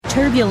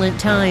Turbulent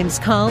times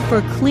call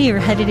for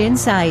clear-headed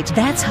insight.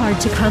 That's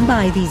hard to come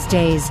by these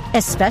days,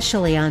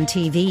 especially on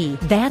TV.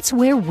 That's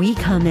where we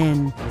come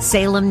in.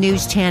 Salem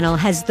News Channel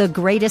has the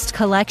greatest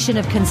collection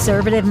of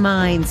conservative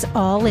minds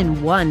all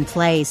in one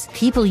place.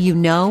 People you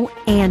know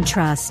and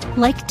trust,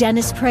 like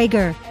Dennis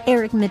Prager,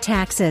 Eric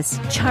Metaxas,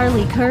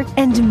 Charlie Kirk,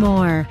 and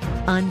more.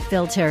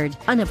 Unfiltered,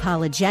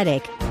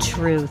 unapologetic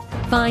truth.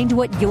 Find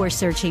what you're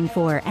searching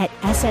for at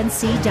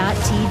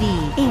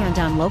snc.tv and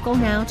on Local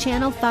Now,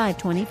 Channel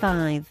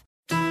 525.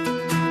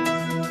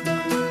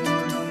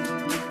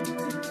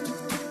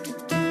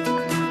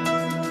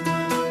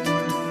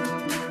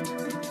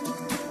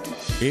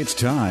 It's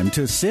time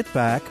to sit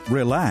back,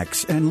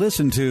 relax, and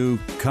listen to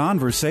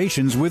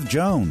Conversations with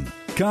Joan.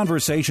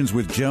 Conversations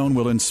with Joan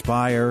will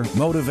inspire,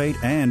 motivate,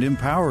 and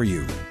empower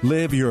you.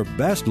 Live your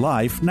best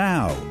life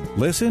now.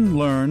 Listen,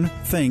 learn,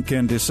 think,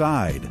 and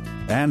decide.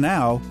 And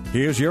now,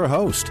 here's your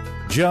host,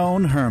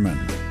 Joan Herman.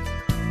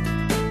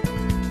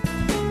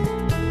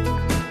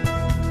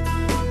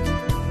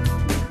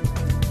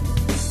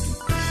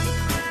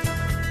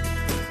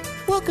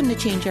 Welcome to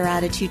Change Your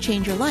Attitude,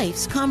 Change Your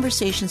Life's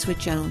Conversations with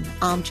Joan.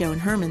 I'm Joan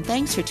Herman.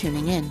 Thanks for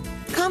tuning in.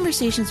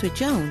 Conversations with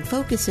Joan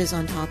focuses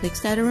on topics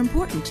that are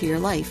important to your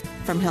life,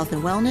 from health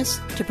and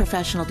wellness to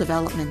professional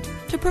development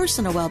to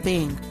personal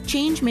well-being.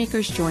 Change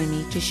makers join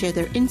me to share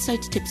their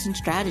insights, tips, and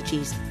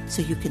strategies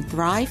so you can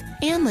thrive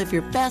and live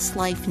your best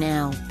life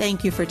now.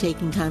 Thank you for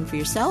taking time for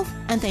yourself,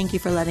 and thank you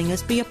for letting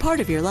us be a part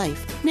of your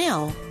life.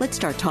 Now, let's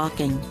start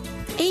talking.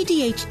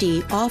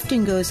 ADHD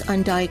often goes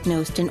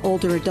undiagnosed in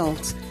older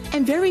adults,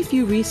 and very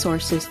few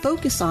resources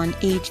focus on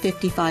age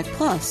 55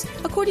 plus.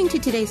 According to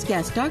today's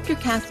guest, Dr.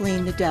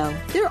 Kathleen Nadeau,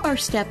 there are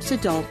steps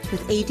adults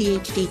with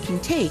ADHD can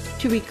take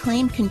to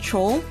reclaim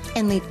control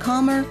and lead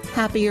calmer,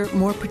 happier,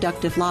 more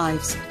productive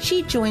lives.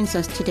 She joins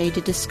us today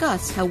to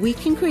discuss how we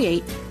can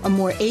create a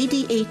more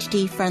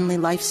ADHD-friendly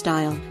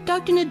lifestyle.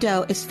 Dr.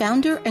 Nadeau is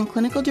founder and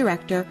clinical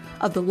director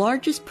of the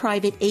largest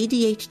private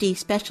ADHD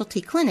specialty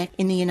clinic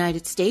in the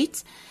United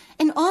States,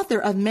 and author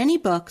of many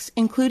books,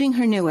 including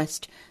her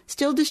newest,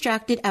 Still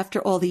Distracted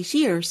After All These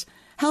Years,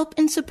 Help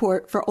and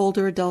Support for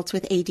Older Adults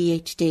with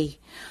ADHD.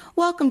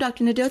 Welcome,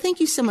 Dr. Nadeau.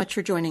 Thank you so much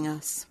for joining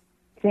us.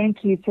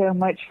 Thank you so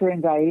much for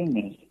inviting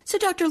me. So,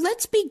 Doctor,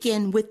 let's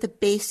begin with the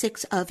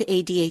basics of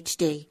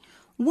ADHD.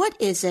 What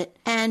is it,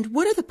 and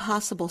what are the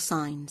possible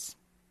signs?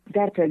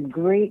 That's a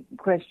great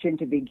question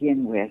to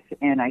begin with,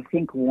 and I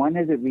think one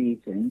of the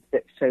reasons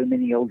that so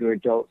many older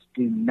adults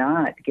do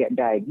not get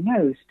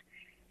diagnosed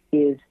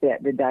is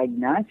that the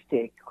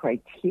diagnostic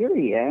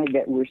criteria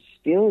that we're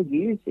still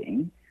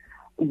using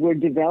were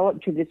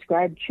developed to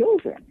describe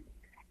children.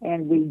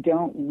 And we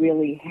don't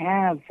really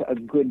have a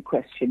good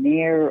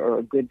questionnaire or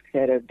a good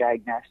set of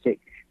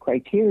diagnostic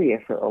criteria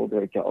for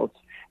older adults.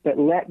 But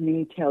let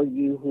me tell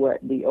you what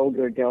the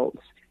older adults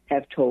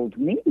have told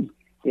me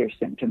their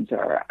symptoms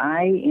are.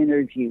 I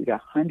interviewed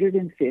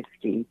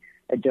 150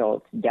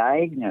 adults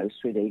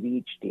diagnosed with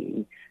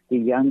ADHD. The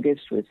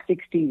youngest was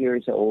 60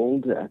 years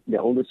old. The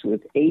oldest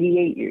was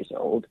 88 years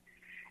old.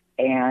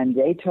 And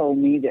they told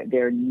me that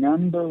their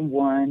number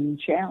one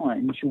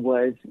challenge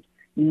was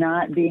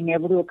not being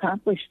able to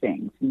accomplish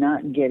things,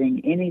 not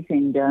getting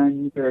anything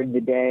done during the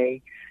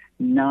day,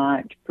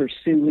 not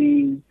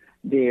pursuing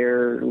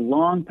their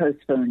long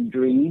postponed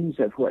dreams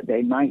of what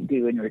they might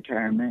do in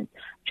retirement,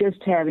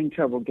 just having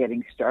trouble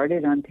getting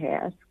started on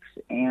tasks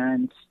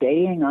and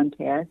staying on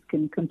task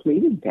and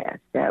completing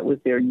tasks. That was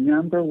their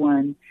number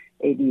one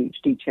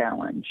ADHD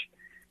challenge.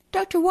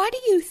 Doctor, why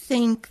do you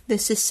think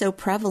this is so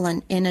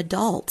prevalent in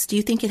adults? Do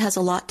you think it has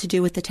a lot to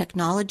do with the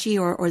technology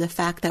or the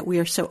fact that we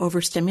are so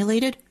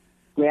overstimulated?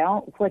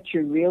 Well, what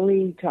you're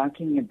really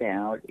talking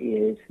about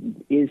is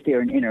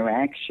there an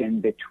interaction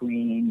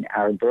between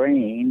our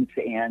brains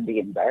and the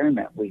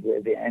environment we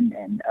live in?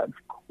 And of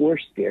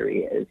course there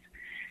is.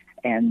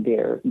 And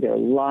there are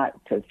lots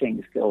of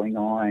things going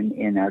on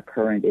in our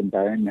current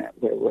environment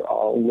where we're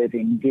all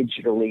living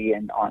digitally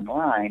and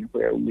online,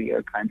 where we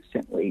are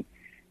constantly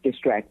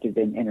distracted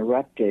and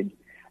interrupted.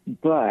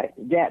 But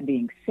that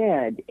being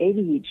said,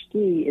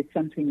 ADHD is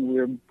something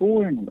we're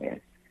born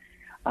with.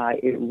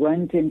 It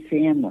runs in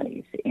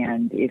families.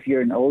 And if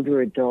you're an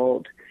older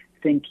adult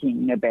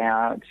thinking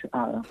about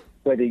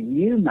whether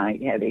you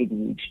might have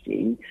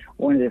ADHD,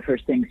 one of the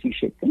first things you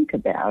should think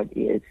about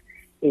is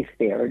if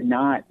there are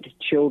not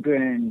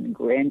children,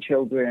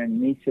 grandchildren,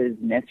 nieces,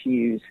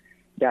 nephews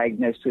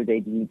diagnosed with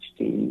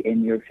ADHD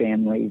in your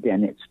family,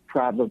 then it's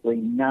probably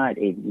not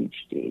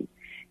ADHD.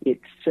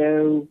 It's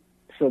so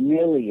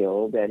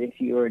familial that if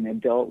you're an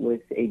adult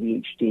with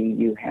ADHD,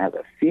 you have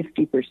a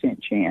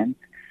 50% chance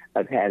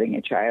of having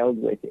a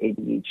child with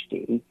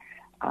ADHD.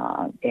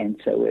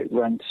 And so it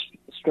runs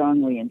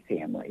strongly in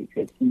families.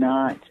 It's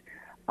not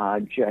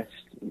just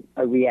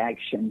a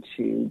reaction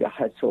to the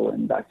hustle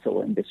and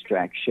bustle and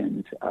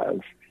distractions of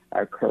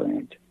our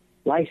current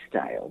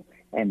lifestyle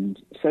and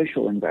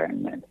social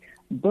environment.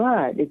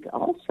 But it's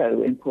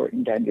also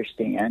important to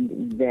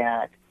understand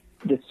that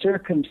the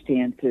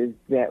circumstances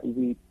that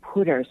we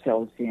put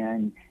ourselves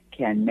in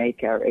can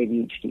make our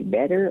ADHD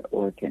better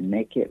or can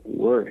make it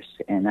worse.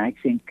 And I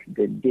think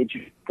the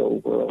digital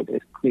world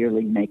is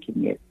clearly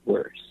making it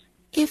worse.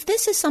 If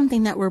this is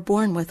something that we're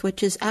born with,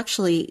 which is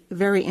actually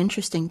very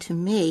interesting to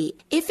me,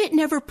 if it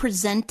never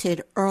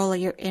presented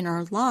earlier in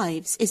our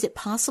lives, is it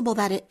possible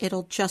that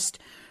it'll just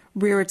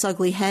rear its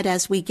ugly head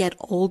as we get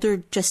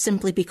older just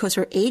simply because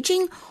we're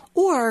aging?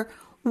 Or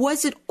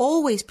was it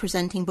always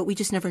presenting, but we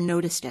just never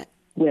noticed it?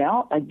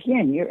 Well,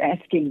 again, you're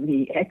asking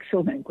me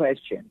excellent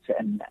questions,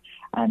 and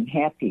I'm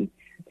happy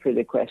for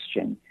the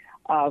question.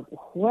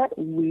 What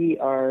we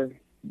are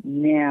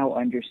now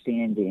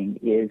understanding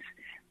is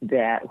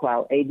that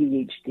while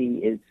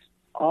ADHD is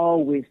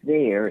always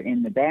there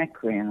in the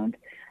background,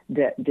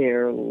 that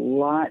there are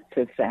lots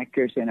of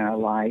factors in our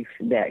life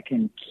that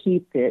can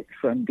keep it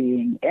from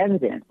being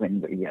evident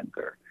when we're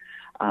younger.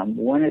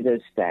 One of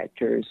those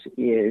factors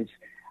is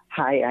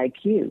high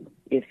IQ.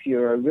 If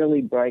you're a really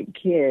bright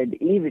kid,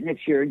 even if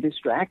you're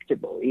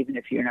distractible, even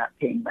if you're not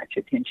paying much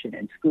attention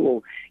in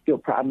school, you'll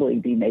probably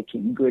be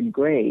making good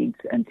grades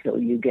until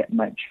you get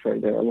much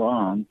further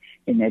along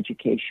in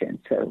education.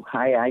 So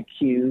high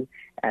IQ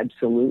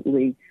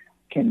absolutely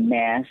can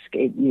mask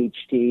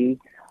ADHD.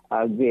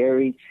 A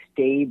very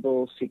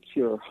stable,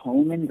 secure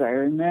home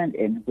environment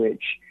in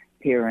which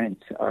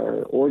parents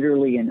are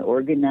orderly and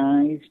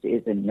organized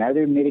is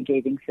another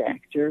mitigating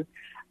factor.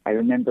 I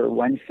remember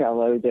one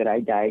fellow that I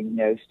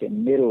diagnosed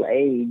in middle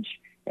age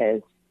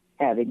as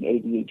having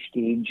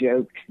ADHD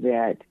joked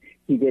that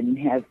he didn't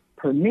have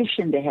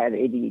permission to have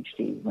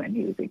ADHD when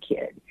he was a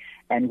kid.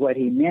 And what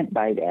he meant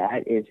by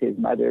that is his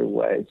mother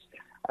was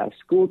a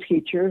school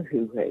teacher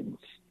who had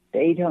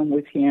stayed home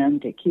with him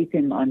to keep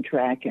him on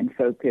track and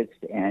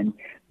focused, and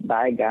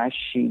by gosh,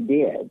 she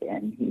did.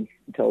 And he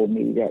told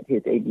me that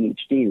his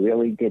ADHD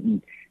really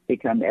didn't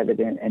become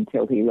evident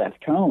until he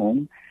left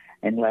home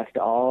and left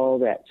all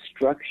that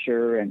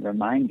structure and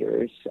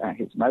reminders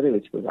his mother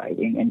was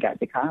providing and got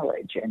to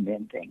college, and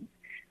then things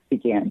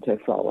began to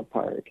fall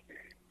apart.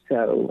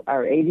 So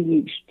our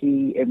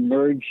ADHD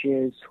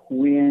emerges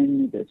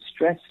when the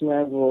stress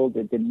level,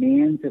 the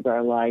demands of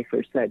our life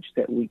are such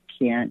that we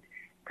can't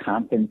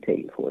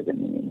compensate for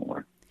them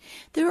anymore.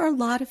 There are a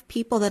lot of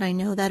people that I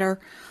know that are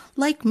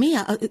like me.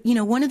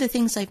 One of the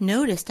things I've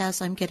noticed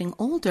as I'm getting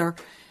older,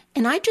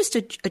 and I just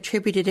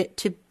attributed it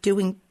to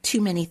doing too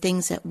many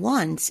things at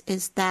once,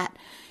 is that,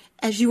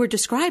 as you were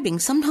describing,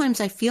 sometimes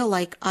I feel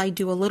like I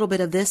do a little bit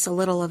of this, a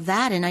little of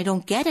that, and I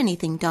don't get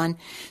anything done.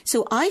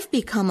 So I've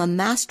become a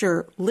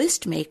master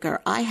list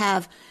maker. I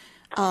have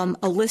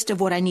a list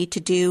of what I need to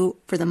do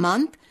for the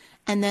month,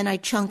 and then I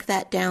chunk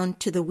that down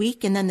to the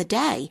week and then the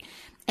day.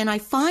 And I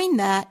find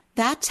that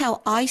that's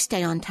how I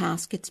stay on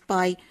task. It's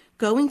by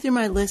going through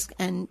my list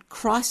and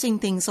crossing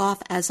things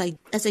off as I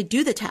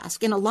do the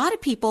task. And a lot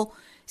of people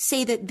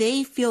say that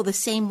they feel the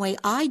same way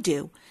I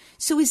do.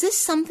 So is this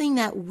something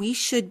that we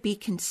should be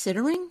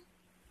considering?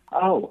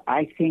 Oh,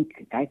 I think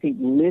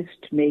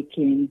list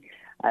making,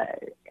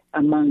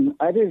 among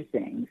other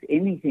things,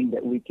 anything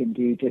that we can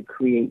do to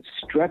create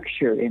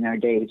structure in our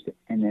days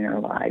and in our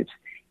lives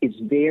is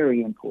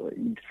very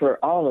important for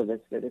all of us,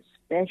 but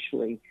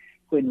especially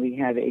when we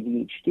have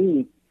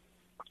ADHD.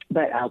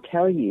 But I'll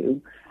tell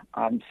you,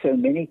 so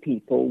many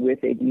people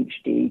with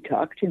ADHD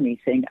talk to me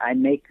saying, I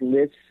make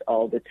lists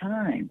all the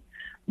time.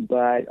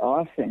 But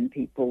often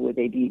people with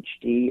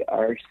ADHD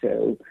are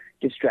so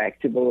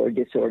distractible or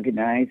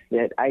disorganized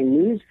that I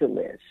lose the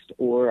list,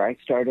 or I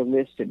start a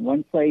list in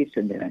one place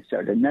and then I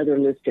start another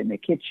list in the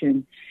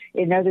kitchen.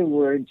 In other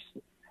words,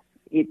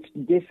 it's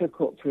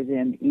difficult for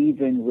them,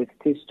 even with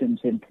systems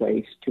in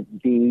place, to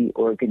be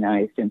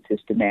organized and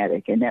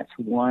systematic. And that's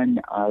one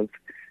of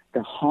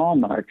the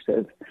hallmarks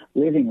of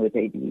living with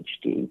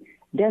ADHD.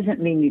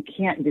 Doesn't mean you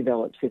can't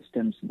develop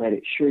systems, but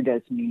it sure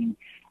does mean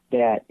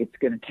that it's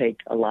going to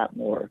take a lot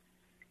more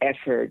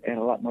effort and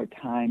a lot more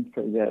time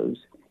for those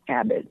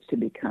habits to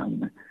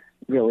become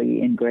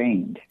really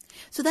ingrained.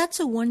 So that's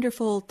a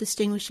wonderful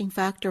distinguishing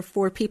factor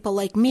for people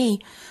like me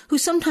who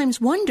sometimes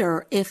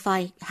wonder if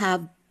I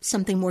have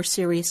something more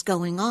serious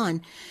going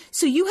on.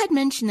 So you had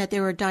mentioned that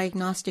there are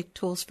diagnostic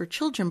tools for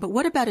children, but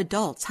what about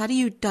adults? How do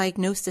you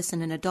diagnose this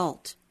in an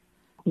adult?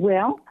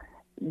 Well,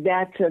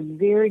 that's a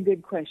very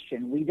good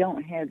question. We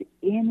don't have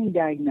any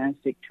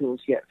diagnostic tools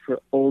yet for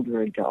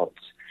older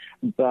adults,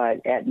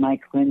 but at my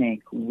clinic,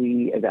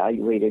 we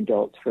evaluate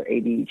adults for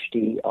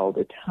ADHD all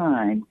the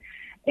time.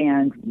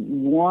 And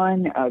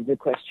one of the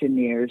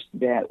questionnaires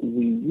that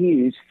we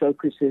use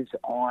focuses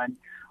on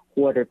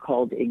what are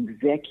called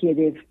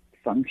executive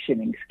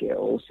functioning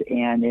skills.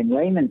 And in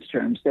layman's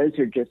terms, those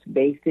are just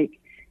basic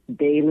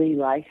daily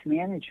life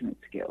management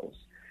skills.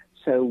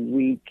 So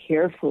we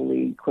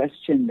carefully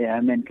question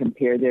them and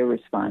compare their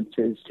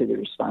responses to the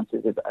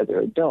responses of other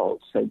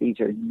adults. So these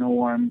are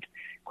normed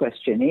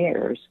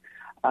questionnaires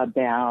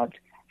about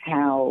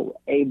how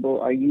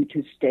able are you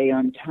to stay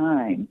on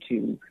time,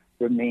 to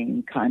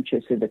remain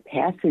conscious of the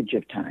passage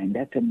of time.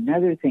 That's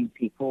another thing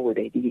people with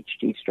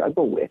ADHD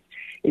struggle with,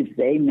 is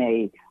they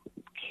may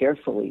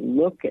carefully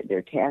look at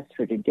their tasks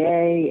for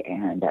today,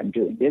 and I'm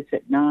doing this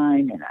at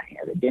 9, and I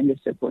have a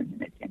dentist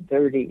appointment at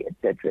 10:30, et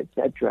cetera, et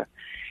cetera,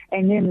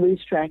 and then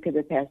lose track of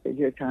the passage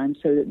of time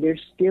so that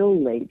they're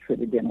still late for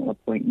the dental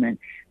appointment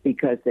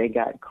because they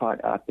got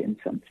caught up in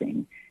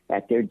something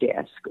at their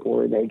desk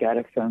or they got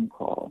a phone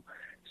call.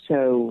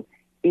 So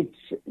it's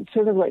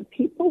sort of like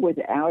people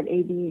without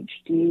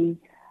ADHD,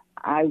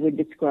 I would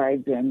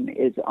describe them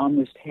as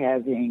almost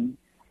having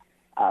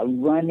a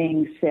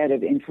running set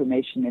of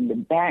information in the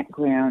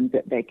background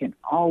that they can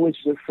always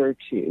refer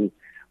to,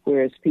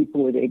 whereas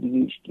people with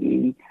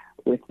ADHD,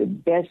 with the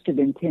best of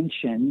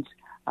intentions,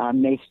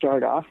 may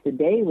start off the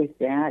day with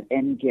that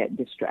and get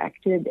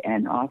distracted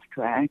and off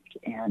track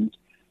and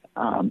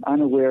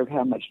unaware of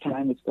how much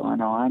time has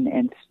gone on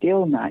and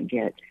still not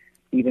get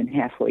even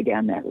halfway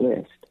down that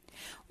list.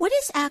 What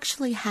is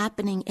actually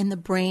happening in the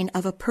brain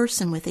of a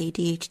person with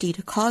ADHD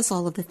to cause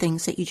all of the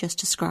things that you just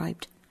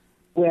described?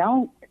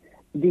 Well,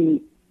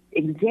 the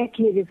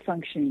executive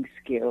functioning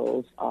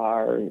skills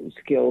are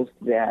skills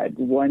that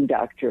one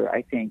doctor,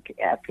 I think,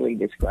 aptly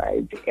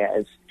described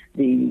as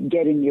the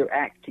getting your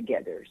act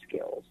together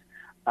skills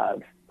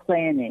of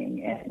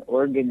planning and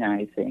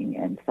organizing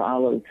and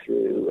follow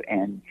through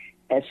and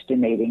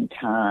estimating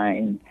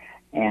time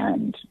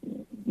and,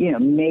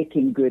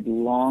 making good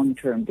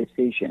long-term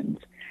decisions.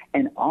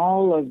 And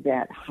all of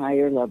that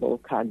higher level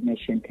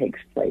cognition takes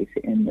place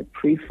in the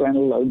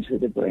prefrontal lobes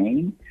of the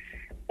brain.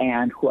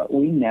 And what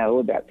we know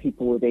about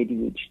people with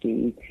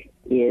ADHD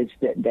is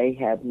that they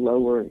have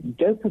lower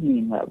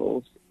dopamine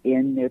levels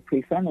in their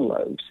prefrontal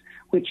lobes,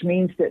 which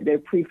means that their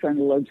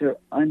prefrontal lobes are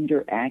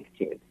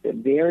underactive, the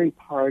very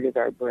part of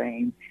our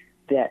brain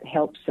that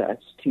helps us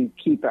to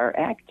keep our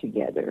act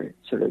together,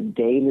 sort of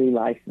daily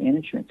life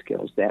management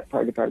skills. That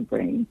part of our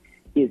brain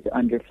is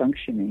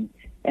underfunctioning.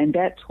 And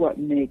that's what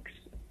makes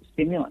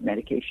stimulant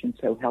medication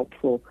so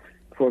helpful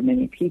for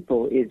many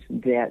people, is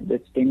that the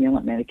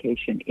stimulant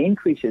medication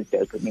increases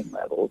dopamine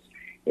levels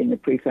in the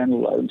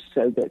prefrontal lobes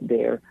so that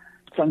they're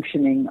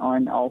functioning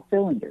on all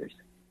cylinders.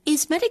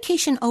 Is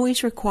medication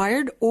always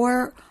required,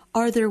 or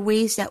are there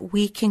ways that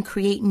we can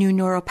create new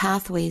neural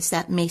pathways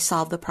that may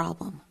solve the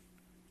problem?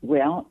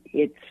 Well,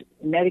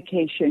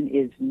 medication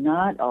is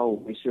not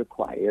always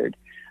required.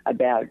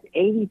 About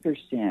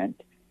 80%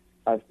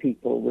 of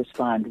people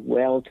respond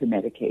well to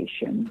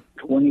medication.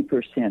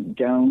 20%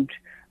 don't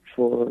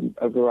for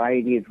a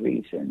variety of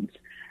reasons.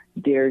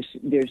 There's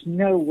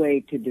no way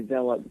to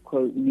develop,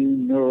 quote, new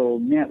neural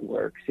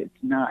networks. It's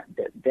not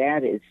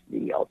that is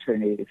the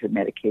alternative to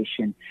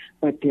medication,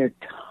 but there are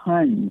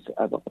tons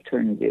of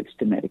alternatives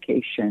to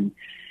medication.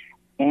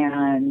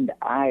 And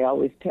I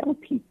always tell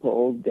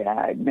people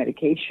that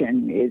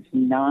medication is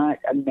not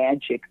a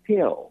magic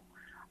pill.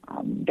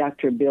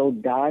 Dr. Bill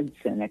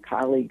Dodson, a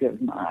colleague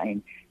of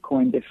mine,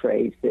 coined the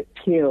phrase that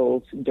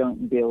pills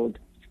don't build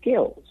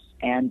skills.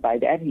 And by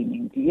that he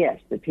means, yes,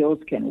 the pills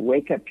can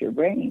wake up your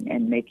brain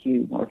and make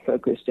you more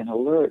focused and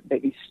alert,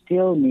 but you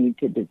still need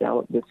to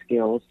develop the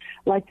skills,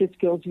 like the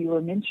skills you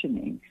were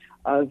mentioning,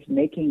 of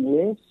making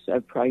lists,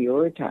 of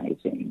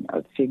prioritizing,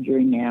 of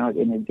figuring out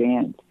in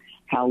advance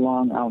how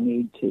long I'll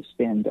need to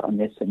spend on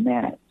this and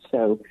that.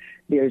 So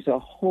there's a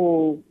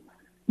whole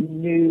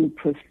new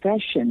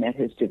profession that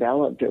has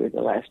developed over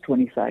the last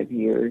 25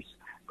 years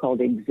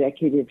called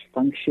executive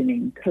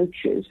functioning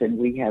coaches, and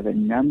we have a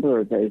number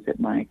of those at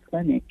my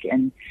clinic,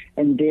 and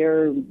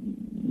their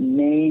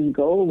main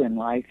goal in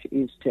life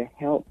is to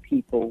help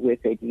people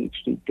with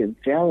ADHD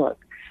develop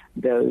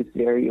those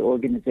very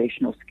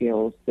organizational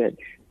skills that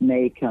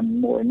may come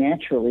more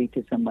naturally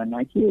to someone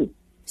like you.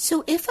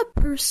 So if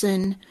a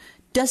person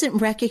doesn't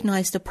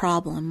recognize the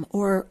problem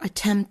or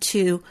attempt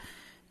to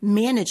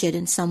manage it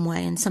in some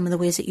way, in some of the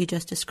ways that you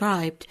just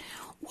described,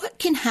 what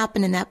can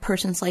happen in that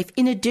person's life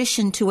in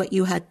addition to what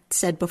you had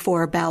said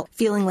before about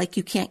feeling like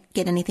you can't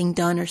get anything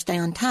done or stay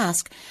on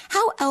task?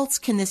 How else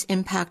can this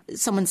impact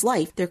someone's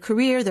life, their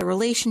career, their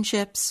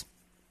relationships?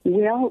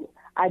 Well,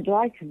 I'd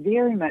like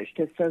very much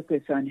to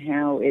focus on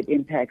how it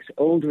impacts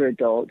older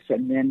adults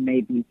and then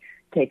maybe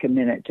take a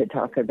minute to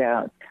talk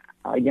about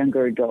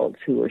younger adults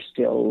who are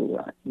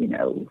still,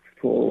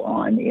 full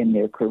on in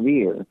their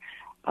career.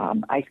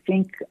 I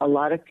think a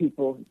lot of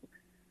people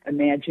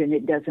imagine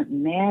it doesn't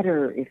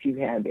matter if you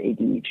have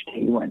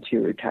ADHD once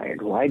you're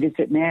retired. Why does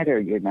it matter?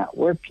 You're not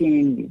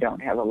working, you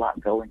don't have a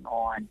lot going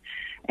on.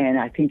 And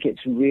I think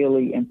it's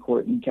really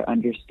important to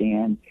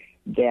understand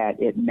that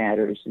it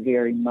matters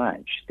very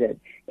much, that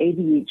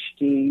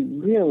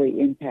ADHD really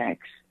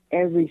impacts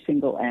every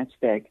single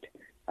aspect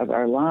of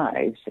our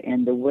lives.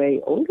 And the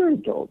way older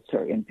adults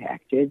are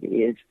impacted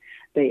is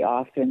they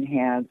often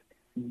have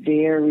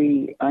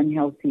very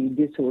unhealthy,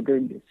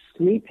 disordered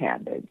sleep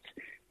habits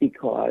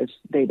because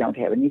they don't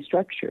have any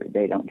structure.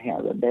 They don't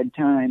have a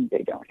bedtime.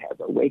 They don't have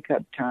a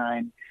wake-up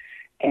time.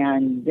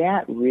 And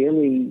that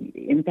really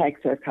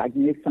impacts our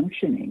cognitive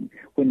functioning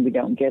when we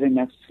don't get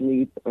enough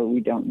sleep or we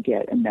don't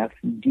get enough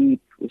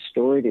deep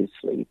restorative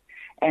sleep.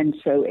 And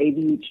so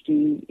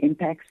ADHD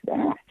impacts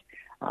that.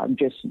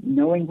 Just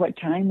knowing what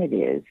time it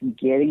is,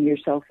 getting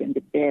yourself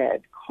into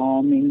bed,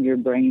 calming your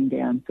brain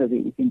down so that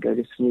you can go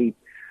to sleep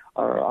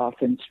are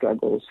often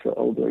struggles for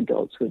older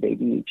adults with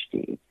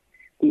ADHD.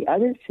 The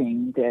other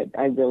thing that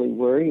I really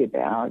worry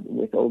about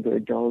with older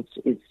adults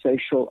is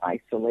social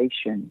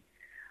isolation.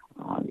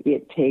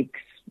 It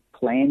takes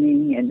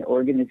planning and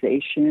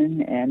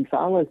organization and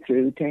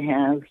follow-through to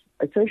have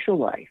a social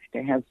life,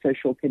 to have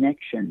social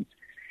connections.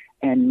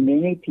 And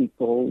many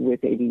people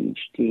with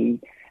ADHD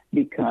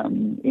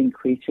become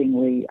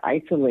increasingly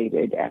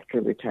isolated after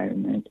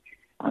retirement.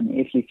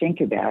 If you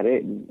think about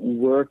it,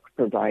 work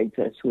provides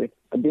us with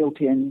a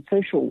built-in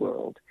social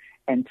world,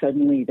 and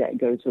suddenly that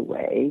goes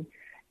away.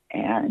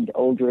 And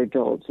older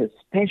adults,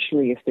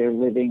 especially if they're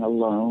living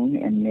alone,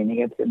 and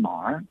many of them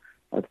are,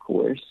 of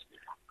course,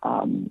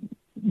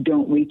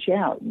 don't reach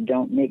out,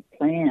 don't make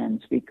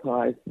plans,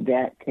 because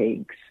that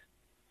takes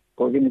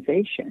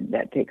organization,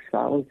 that takes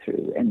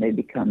follow-through, and they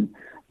become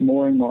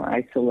more and more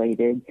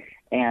isolated.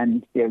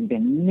 And there have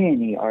been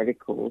many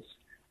articles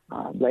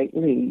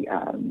lately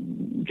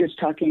just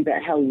talking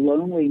about how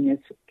loneliness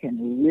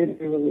can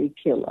literally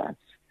kill us,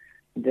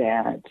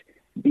 that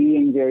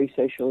being very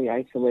socially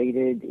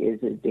isolated is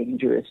as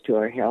dangerous to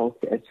our health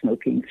as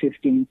smoking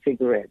 15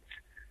 cigarettes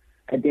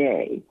a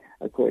day,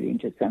 according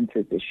to some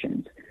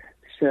physicians.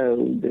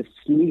 So the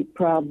sleep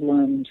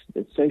problems,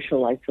 the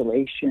social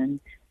isolation.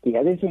 The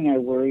other thing I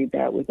worry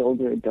about with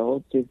older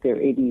adults is their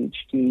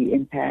ADHD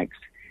impacts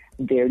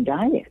their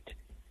diet.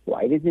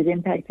 Why does it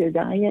impact their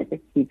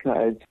diet?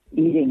 Because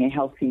eating a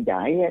healthy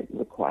diet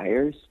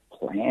requires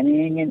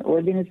planning and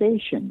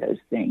organization, those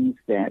things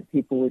that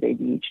people with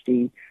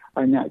ADHD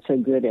are not so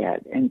good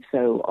at. And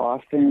so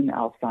often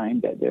I'll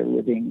find that they're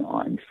living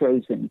on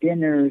frozen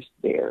dinners,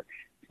 they're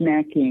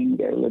snacking,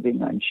 they're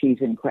living on cheese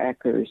and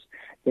crackers,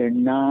 they're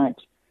not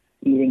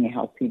eating a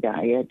healthy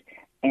diet.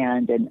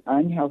 And an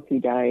unhealthy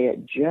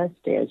diet, just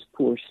as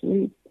poor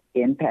sleep,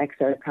 impacts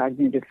our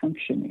cognitive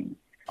functioning.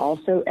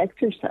 Also,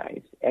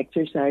 exercise.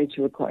 Exercise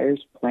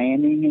requires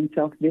planning and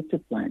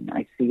self-discipline.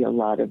 I see a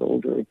lot of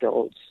older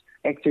adults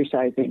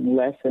exercising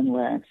less and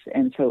less.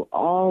 And so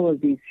all of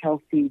these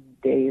healthy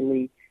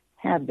daily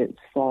habits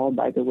fall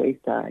by the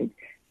wayside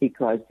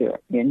because they're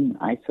in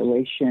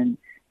isolation,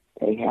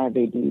 they have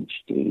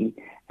ADHD,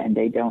 and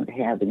they don't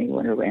have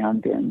anyone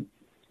around them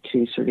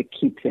to sort of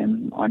keep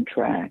them on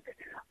track.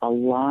 A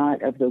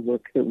lot of the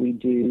work that we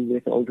do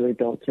with older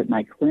adults at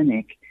my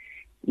clinic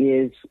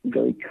is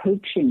really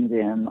coaching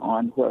them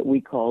on what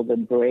we call the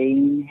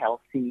brain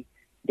healthy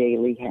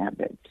daily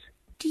habits.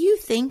 Do you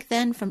think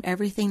then, from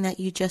everything that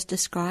you just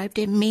described,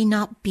 it may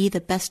not be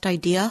the best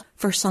idea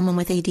for someone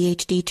with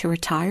ADHD to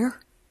retire?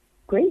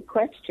 Great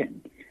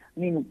question. I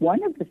mean,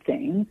 one of the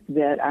things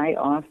that I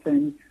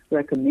often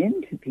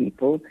recommend to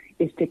people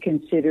is to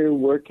consider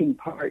working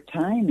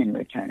part-time in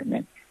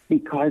retirement,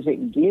 because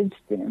it gives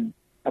them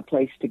a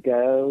place to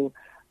go,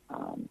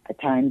 a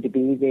time to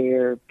be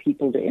there,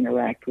 people to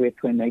interact with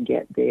when they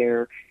get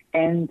there,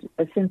 and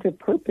a sense of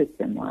purpose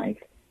in life.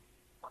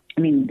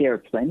 I mean, there are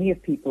plenty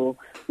of people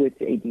with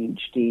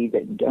ADHD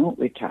that don't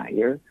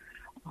retire,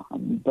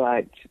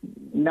 but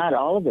not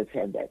all of us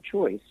have that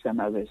choice. Some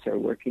of us are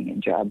working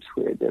in jobs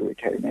where the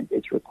retirement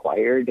is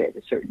required at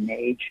a certain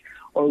age,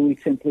 or we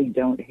simply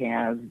don't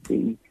have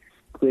the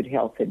good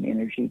health and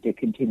energy to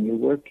continue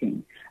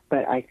working.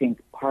 But I think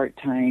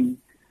part-time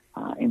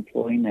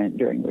employment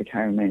during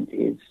retirement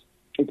is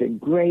a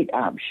great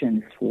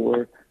option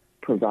for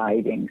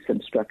providing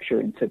some structure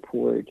and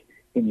support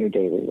in your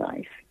daily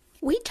life.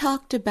 We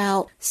talked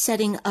about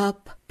setting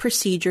up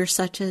procedures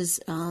such as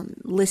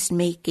list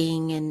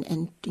making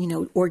and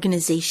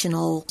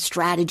organizational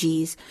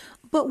strategies.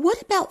 But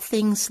what about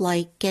things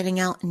like getting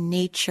out in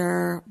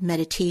nature,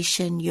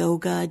 meditation,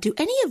 yoga? Do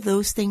any of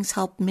those things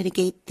help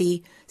mitigate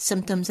the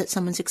symptoms that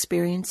someone's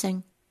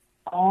experiencing?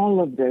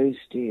 All of those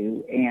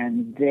do,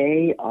 and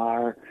they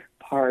are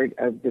part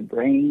of the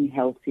brain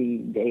healthy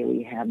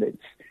daily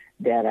habits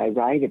that I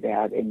write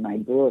about in my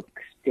book,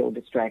 Still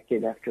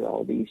Distracted After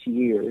All These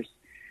Years.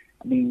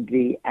 I mean,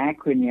 the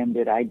acronym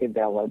that I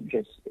developed,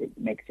 it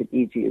makes it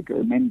easier to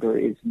remember,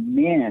 is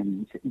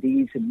MENDS.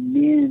 These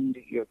mend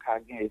your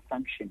cognitive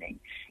functioning.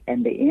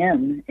 And the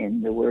M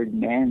in the word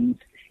MENDS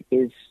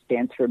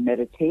stands for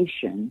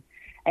meditation.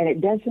 And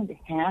it doesn't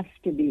have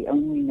to be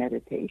only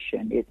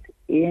meditation. It's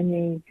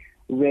any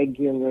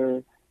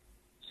regular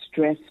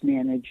stress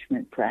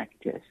management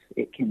practice.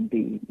 It can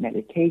be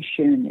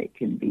meditation, it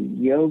can be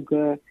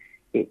yoga,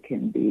 it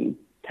can be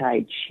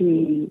Tai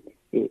Chi,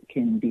 it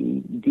can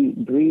be deep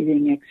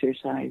breathing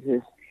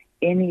exercises,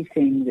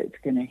 anything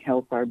that's going to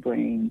help our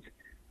brains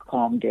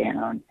calm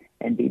down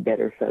and be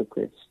better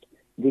focused.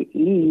 The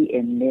E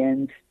in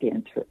MEND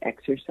stands for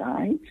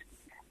exercise,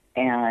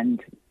 and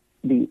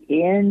the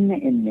N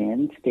in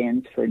MEND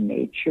stands for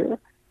nature.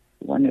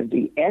 One of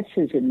the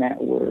S's in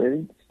that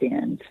word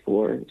stands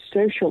for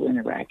social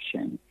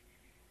interaction.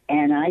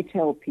 And I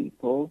tell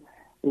people,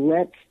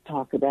 let's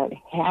talk about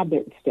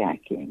habit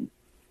stacking.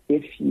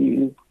 If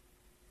you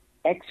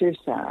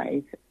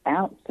exercise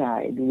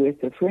outside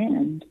with a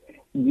friend,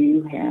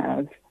 you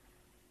have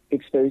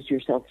exposed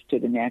yourself to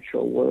the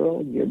natural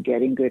world, you're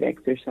getting good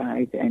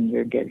exercise, and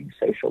you're getting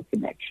social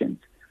connections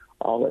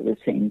all at the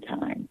same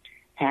time.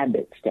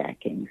 Habit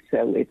stacking.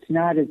 So it's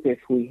not as if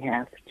we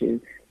have to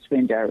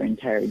spend our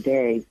entire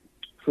day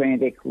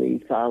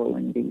frantically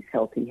following these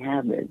healthy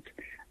habits,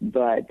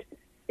 but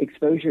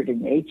exposure to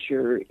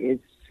nature is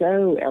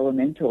so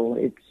elemental.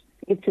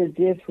 It's as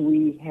if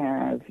we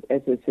have,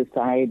 as a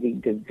society,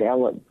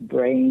 developed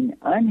brain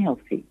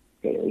unhealthy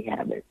daily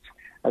habits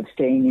of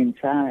staying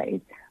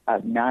inside,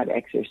 of not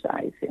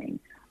exercising,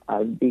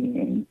 of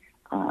being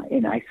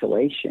in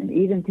isolation.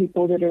 Even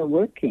people that are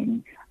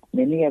working,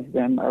 many of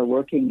them are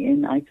working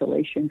in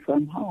isolation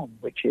from home,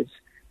 which is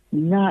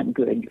not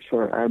good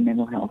for our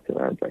mental health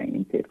or our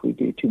brains if we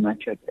do too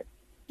much of it.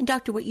 And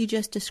Doctor, what you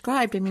just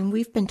described, I mean,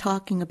 we've been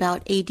talking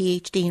about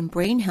ADHD and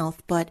brain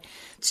health, but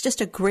it's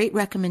just a great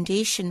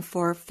recommendation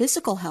for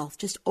physical health,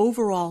 just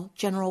overall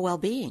general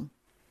well-being.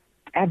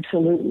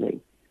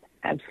 Absolutely.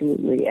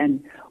 Absolutely.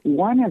 And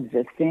one of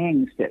the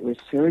things that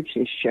research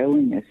is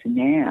showing us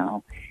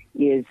now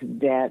is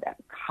that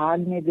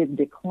cognitive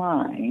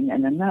decline,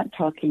 and I'm not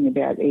talking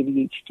about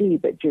ADHD,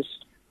 but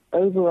just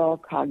overall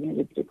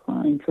cognitive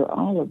decline for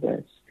all of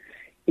us,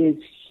 is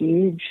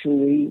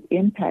hugely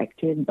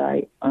impacted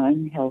by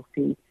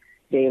unhealthy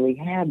daily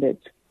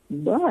habits.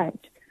 But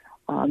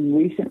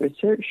recent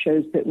research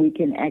shows that we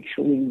can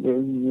actually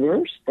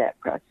reverse that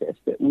process,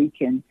 that we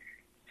can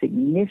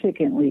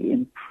significantly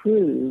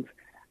improve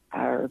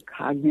our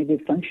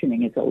cognitive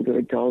functioning as older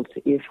adults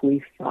if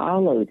we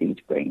follow these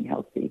brain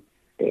healthy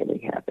daily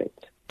habits.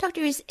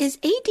 Doctor, is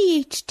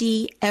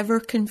ADHD ever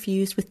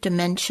confused with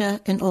dementia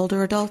in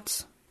older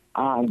adults?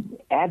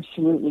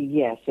 Absolutely,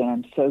 yes, and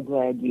I'm so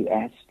glad you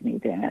asked me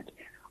that.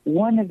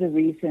 One of the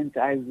reasons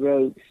I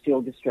wrote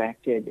Still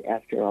Distracted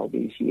after all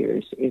these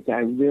years is I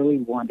really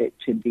want it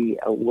to be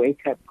a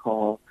wake-up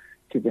call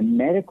to the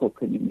medical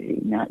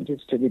community, not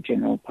just to the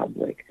general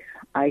public.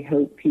 I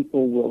hope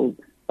people will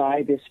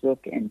buy this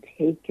book and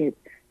take it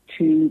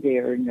to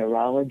their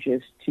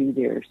neurologist, to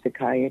their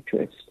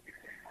psychiatrist.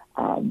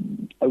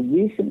 A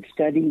recent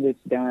study was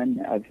done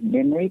of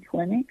memory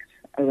clinics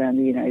around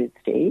the United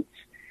States.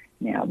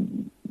 Now,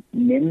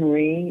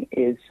 memory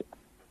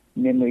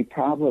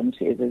problems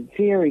is a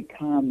very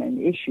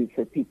common issue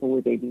for people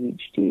with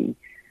ADHD.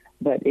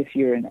 But if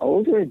you're an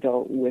older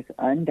adult with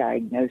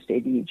undiagnosed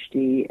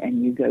ADHD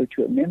and you go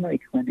to a memory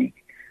clinic,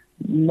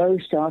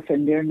 most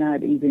often they're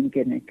not even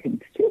going to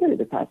consider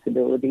the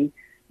possibility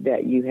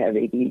that you have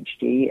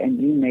ADHD,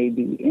 and you may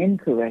be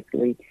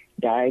incorrectly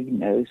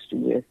diagnosed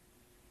with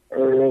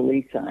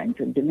early signs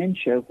of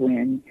dementia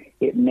when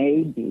it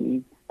may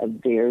be a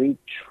very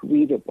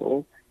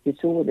treatable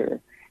disorder.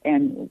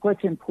 And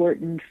what's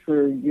important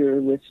for your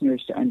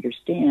listeners to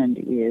understand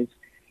is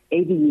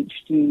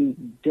ADHD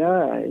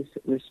does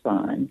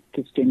respond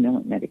to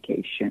stimulant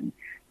medication.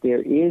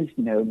 There is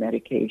no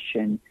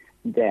medication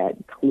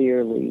that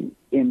clearly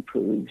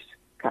improves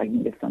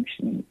cognitive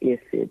functioning if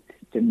it's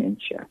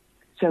dementia.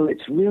 So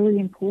it's really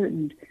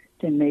important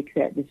to make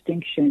that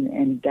distinction,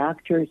 and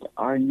doctors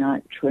are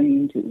not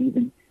trained to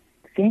even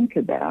think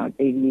about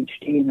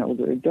ADHD in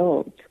older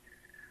adults.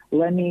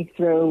 Let me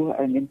throw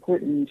an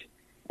important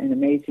and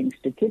amazing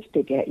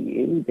statistic at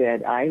you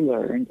that I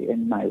learned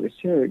in my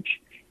research,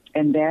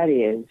 and that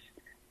is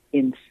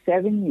in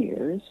 7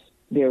 years,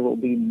 there will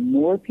be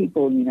more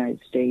people in the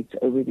United States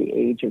over the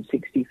age of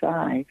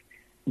 65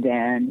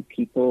 than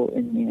people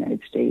in the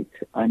United States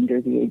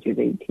under the age of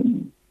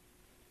 18.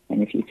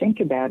 And if you think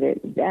about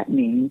it, that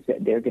means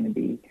that there are going to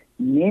be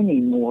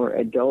many more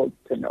adults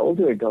and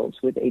older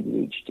adults with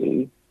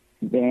ADHD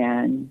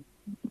than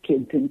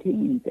kids and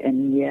teens.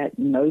 And yet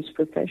most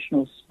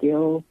professionals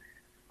still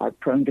are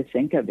prone to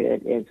think of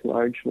it as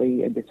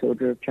largely a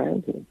disorder of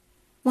childhood.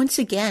 Once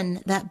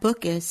again, that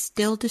book is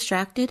Still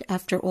Distracted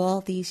After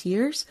All These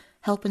Years,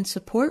 Help and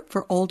Support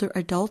for Older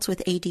Adults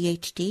with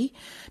ADHD.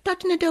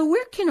 Dr. Nadeau,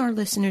 where can our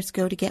listeners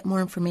go to get more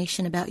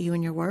information about you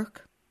and your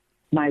work?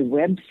 My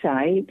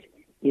website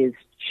is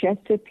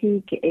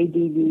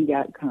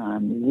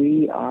ChesapeakeADD.com.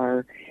 We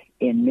are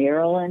in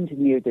Maryland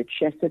near the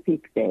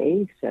Chesapeake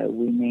Bay, so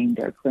we named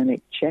our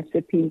clinic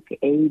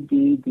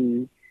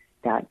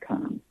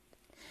ChesapeakeADD.com.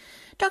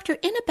 Doctor,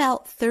 in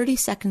about 30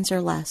 seconds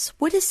or less,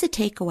 what is the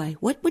takeaway?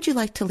 What would you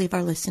like to leave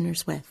our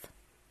listeners with?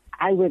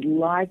 I would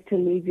like to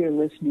leave your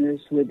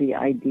listeners with the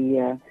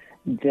idea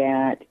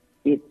that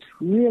it's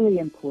really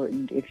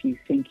important, if you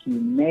think you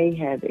may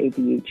have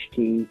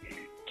ADHD,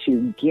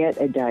 to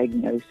get a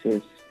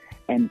diagnosis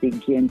and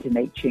begin to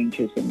make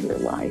changes in your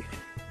life.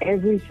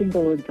 Every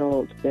single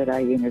adult that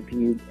I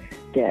interviewed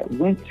that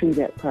went through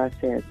that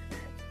process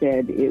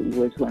said it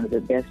was one of the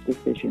best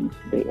decisions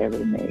they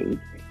ever made.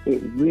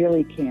 It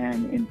really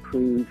can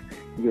improve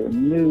your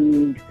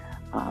mood,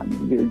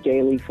 your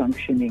daily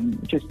functioning,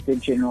 just the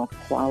general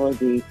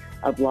quality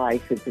of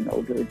life as an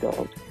older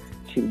adult,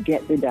 to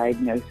get the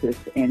diagnosis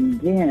and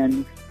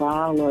then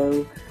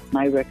follow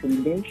my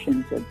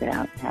recommendations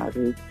about how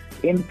to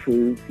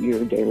improve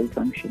your daily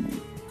functioning.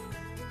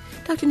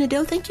 Dr.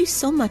 Nadeau, thank you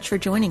so much for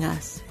joining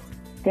us.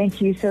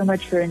 Thank you so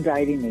much for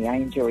inviting me. I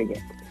enjoyed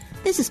it.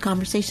 This is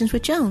Conversations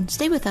with Joan.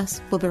 Stay with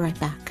us. We'll be right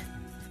back.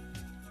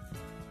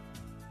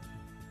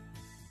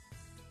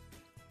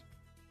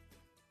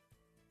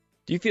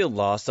 Do you feel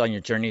lost on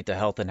your journey to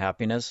health and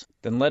happiness?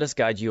 Then let us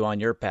guide you on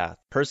your path.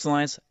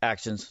 Personalized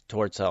actions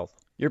towards health.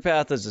 Your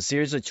path is a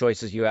series of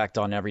choices you act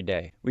on every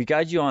day. We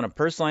guide you on a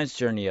personalized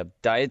journey of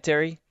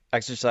dietary,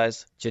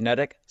 exercise,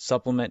 genetic,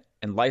 supplement,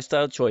 and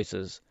lifestyle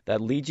choices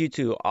that lead you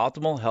to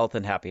optimal health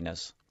and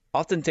happiness.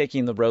 Often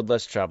taking the road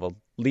less traveled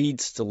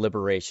leads to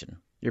liberation.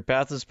 Your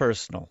path is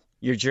personal.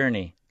 Your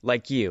journey,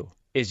 like you,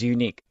 is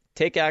unique.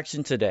 Take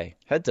action today.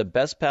 Head to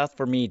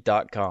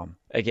bestpathforme.com.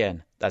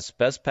 Again, that's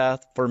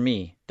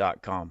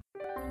bestpathforme.com.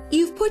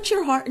 You've put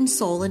your heart and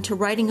soul into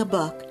writing a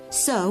book.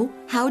 So,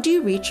 how do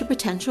you reach your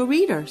potential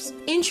readers?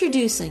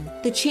 Introducing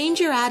the Change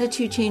Your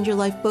Attitude, Change Your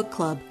Life book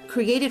club,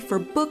 created for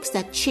books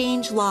that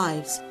change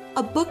lives.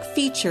 A book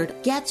featured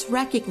gets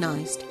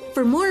recognized.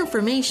 For more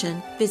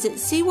information, visit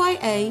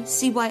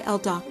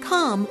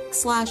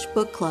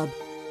cyacyl.com/book club.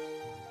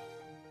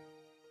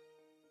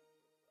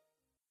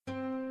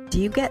 Do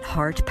you get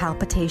heart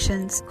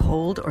palpitations,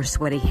 cold or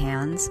sweaty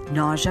hands,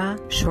 nausea,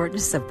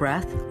 shortness of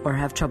breath, or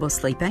have trouble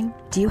sleeping?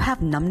 Do you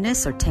have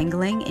numbness or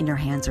tingling in your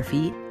hands or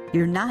feet?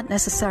 You're not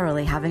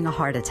necessarily having a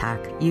heart attack.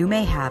 You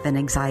may have an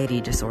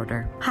anxiety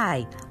disorder.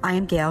 Hi, I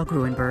am Gail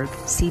Gruenberg,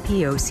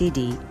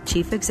 CPOCD,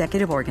 Chief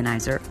Executive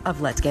Organizer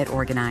of Let's Get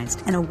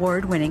Organized, an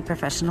award-winning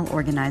professional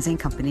organizing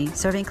company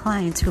serving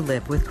clients who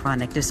live with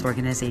chronic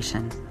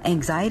disorganization.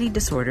 Anxiety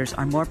disorders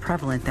are more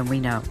prevalent than we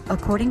know.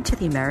 According to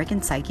the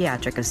American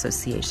Psychiatric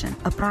Association,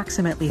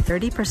 approximately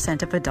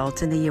 30% of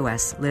adults in the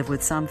U.S. live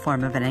with some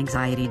form of an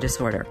anxiety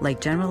disorder,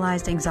 like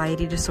generalized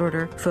anxiety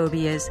disorder,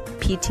 phobias,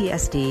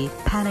 PTSD,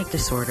 panic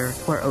disorder,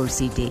 or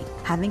OCD.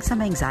 Having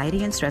some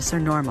anxiety and stress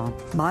are normal.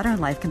 Modern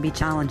life can be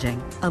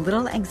challenging. A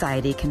little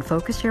anxiety can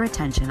focus your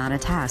attention on a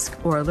task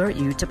or alert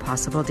you to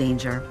possible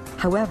danger.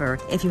 However,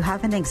 if you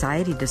have an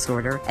anxiety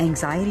disorder,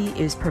 anxiety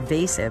is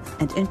pervasive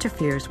and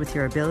interferes with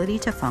your ability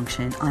to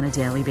function on a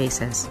daily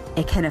basis.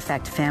 It can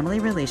affect family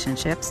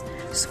relationships,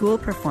 school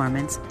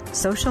performance,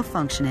 social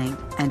functioning,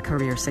 and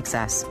career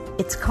success.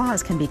 Its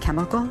cause can be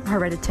chemical,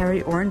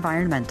 hereditary, or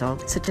environmental,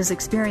 such as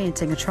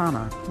experiencing a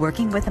trauma.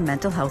 Working with a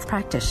mental health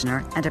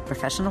practitioner and a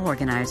professional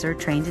organizer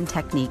trained in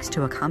techniques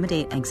to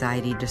accommodate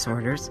anxiety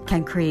disorders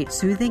can create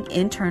soothing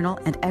internal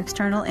and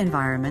external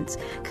environments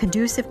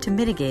conducive to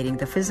mitigating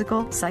the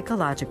physical,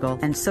 psychological,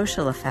 and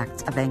social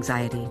effects of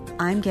anxiety.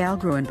 I'm Gail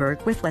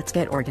Gruenberg with Let's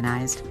Get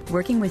Organized.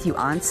 Working with you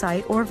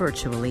on-site or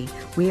virtually,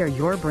 we are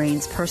your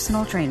brain's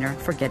personal trainer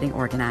for getting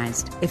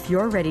organized. If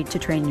you're ready to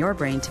train your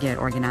brain to get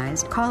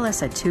organized, call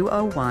us at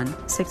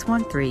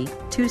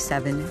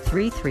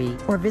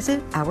 201-613-2733 or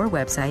visit our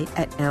website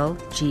at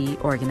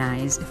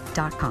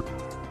lgorganized.com.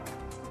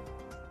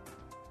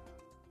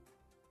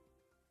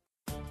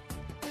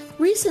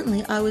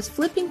 Recently, I was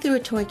flipping through a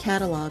toy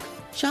catalog,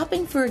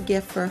 shopping for a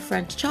gift for a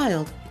French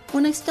child,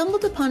 when I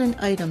stumbled upon an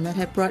item that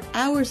had brought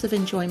hours of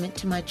enjoyment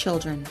to my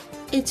children.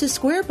 It's a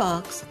square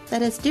box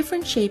that has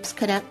different shapes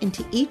cut out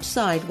into each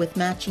side with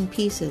matching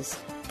pieces.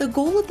 The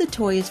goal of the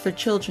toy is for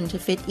children to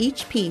fit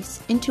each piece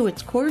into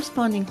its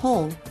corresponding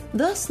hole,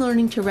 thus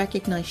learning to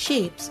recognize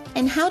shapes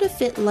and how to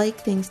fit like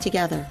things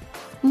together.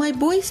 My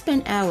boys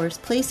spent hours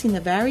placing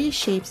the various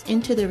shapes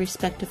into their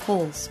respective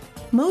holes.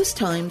 Most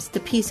times, the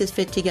pieces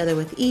fit together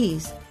with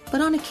ease, but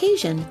on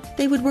occasion,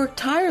 they would work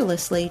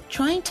tirelessly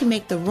trying to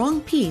make the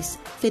wrong piece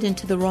fit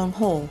into the wrong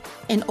hole,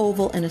 an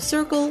oval in a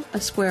circle,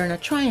 a square in a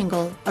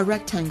triangle, a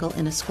rectangle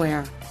in a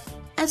square.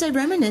 As I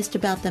reminisced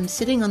about them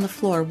sitting on the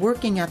floor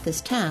working at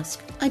this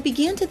task, I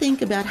began to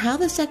think about how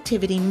this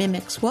activity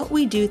mimics what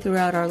we do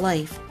throughout our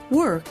life,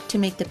 work to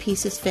make the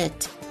pieces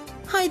fit.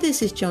 Hi,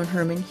 this is Joan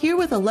Herman, here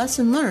with a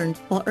lesson learned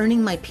while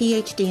earning my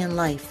PhD in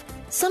life.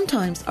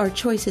 Sometimes our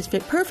choices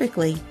fit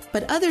perfectly,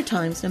 but other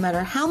times, no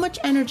matter how much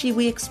energy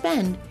we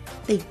expend,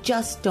 they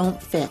just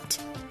don't fit.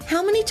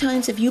 How many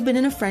times have you been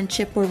in a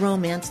friendship or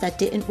romance that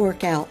didn't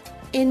work out?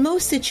 In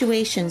most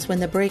situations when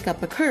the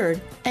breakup occurred,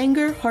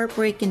 anger,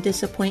 heartbreak, and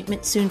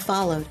disappointment soon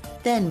followed,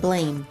 then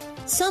blame.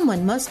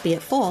 Someone must be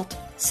at fault.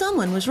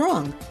 Someone was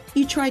wrong.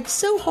 You tried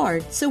so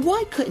hard, so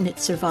why couldn't it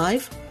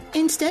survive?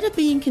 Instead of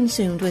being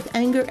consumed with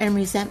anger and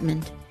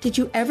resentment, did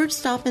you ever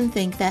stop and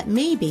think that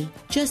maybe,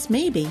 just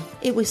maybe,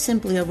 it was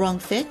simply a wrong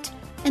fit,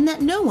 and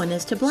that no one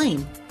is to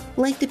blame?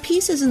 Like the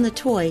pieces in the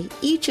toy,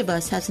 each of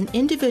us has an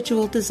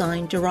individual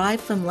design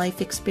derived from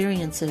life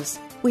experiences.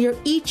 We are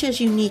each as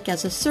unique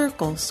as a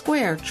circle,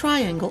 square,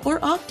 triangle, or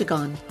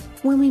octagon.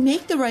 When we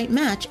make the right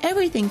match,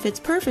 everything fits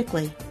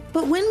perfectly.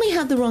 But when we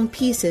have the wrong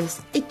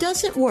pieces, it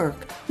doesn't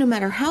work, no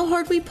matter how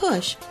hard we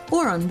push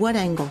or on what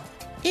angle.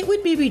 It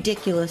would be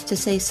ridiculous to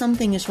say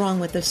something is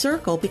wrong with the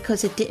circle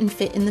because it didn't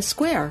fit in the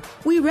square.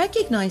 We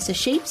recognize the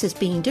shapes as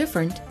being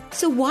different,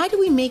 so why do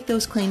we make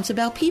those claims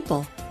about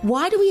people?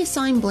 Why do we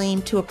assign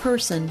blame to a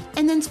person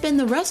and then spend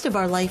the rest of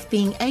our life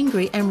being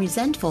angry and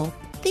resentful,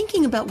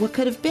 thinking about what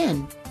could have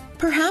been?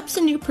 Perhaps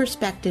a new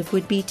perspective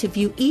would be to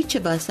view each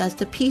of us as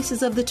the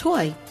pieces of the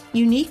toy,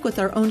 unique with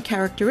our own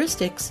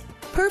characteristics,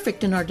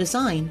 perfect in our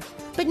design,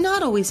 but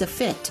not always a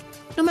fit.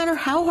 no matter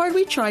how hard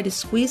we try to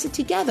squeeze it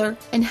together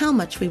and how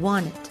much we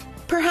want it.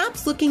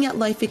 Perhaps looking at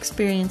life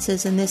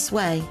experiences in this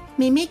way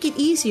may make it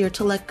easier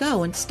to let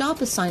go and stop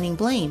assigning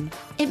blame.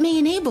 It may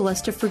enable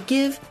us to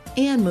forgive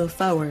and move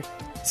forward.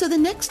 So the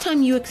next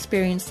time you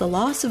experience the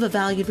loss of a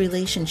valued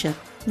relationship,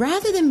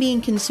 rather than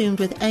being consumed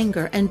with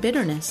anger and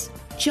bitterness,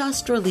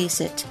 just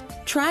release it.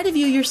 Try to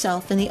view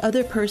yourself and the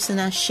other person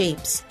as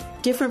shapes,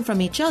 different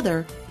from each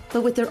other,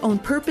 but with their own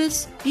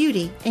purpose,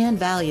 beauty, and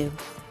value.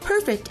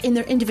 Perfect in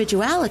their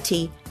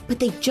individuality, but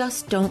they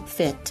just don't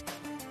fit.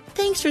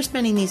 Thanks for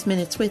spending these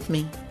minutes with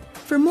me.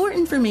 For more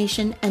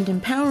information and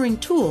empowering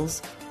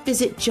tools,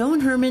 visit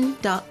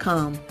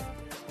joanherman.com.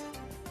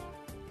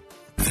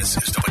 This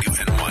is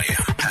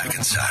WNYM,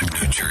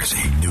 Hackensack, New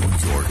Jersey, New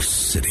York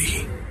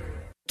City.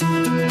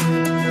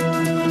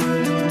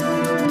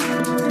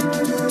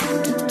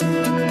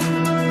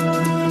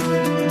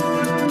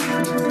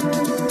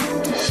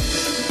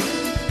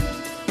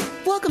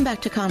 Welcome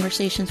back to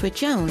Conversations with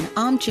Joan.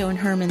 I'm Joan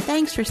Herman.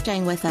 Thanks for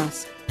staying with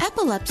us.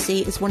 Epilepsy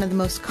is one of the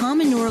most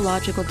common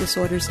neurological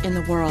disorders in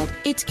the world.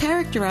 It's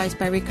characterized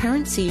by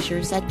recurrent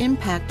seizures that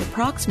impact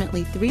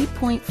approximately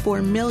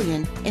 3.4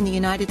 million in the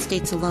United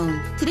States alone.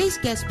 Today's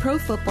guest, Pro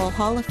Football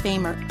Hall of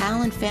Famer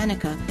Alan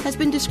Faneca, has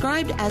been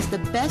described as the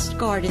best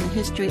guard in the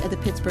history of the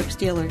Pittsburgh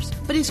Steelers,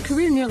 but his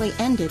career nearly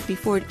ended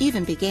before it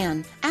even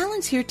began.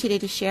 Alan's here today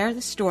to share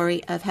the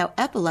story of how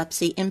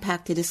epilepsy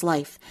impacted his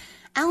life.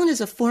 Alan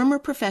is a former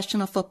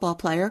professional football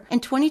player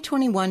and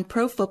 2021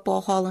 Pro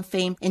Football Hall of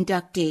Fame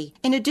inductee.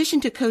 In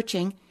addition to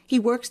coaching, he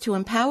works to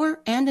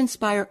empower and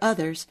inspire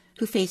others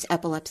who face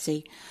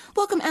epilepsy.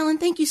 Welcome, Alan.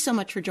 Thank you so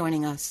much for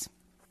joining us.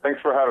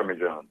 Thanks for having me,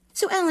 Joan.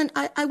 So, Alan,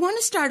 I want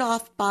to start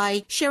off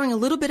by sharing a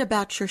little bit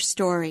about your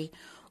story.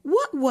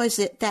 What was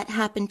it that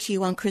happened to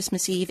you on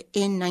Christmas Eve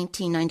in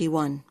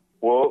 1991?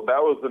 Well,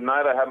 that was the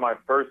night I had my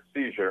first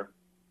seizure.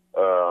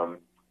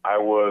 I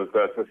was,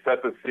 to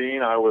set the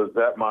scene, I was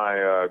at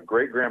my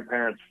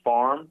great-grandparents'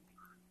 farm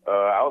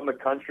out in the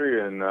country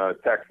in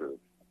Texas,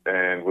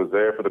 and was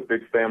there for the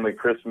big family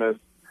Christmas.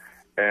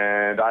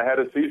 And I had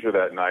a seizure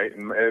that night,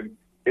 and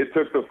it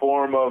took the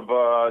form of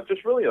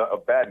just really a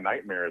bad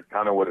nightmare is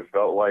kind of what it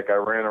felt like. I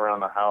ran around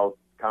the house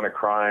kind of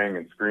crying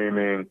and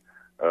screaming.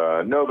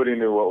 Nobody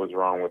knew what was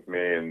wrong with me,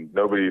 and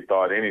nobody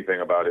thought anything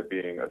about it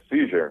being a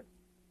seizure.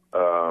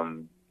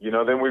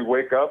 Then we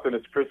wake up, and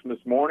it's Christmas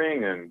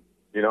morning, and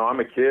I'm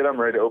a kid. I'm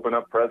ready to open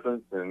up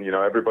presents, and,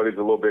 everybody's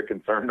a little bit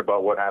concerned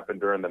about what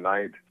happened during the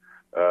night.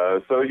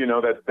 So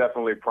that's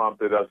definitely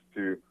prompted us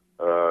to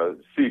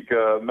seek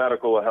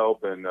medical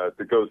help and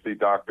to go see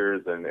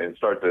doctors and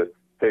start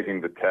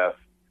taking the test,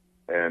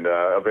 and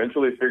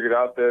eventually figured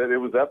out that it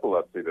was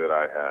epilepsy that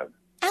I had.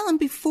 Alan,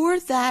 before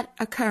that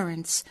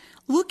occurrence,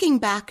 looking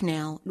back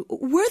now,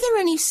 were there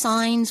any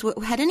signs?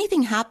 Had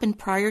anything happened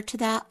prior to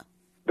that?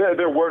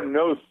 There were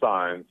no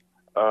signs.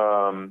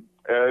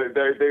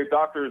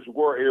 Doctors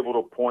were able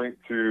to point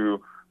to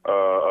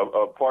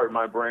a part in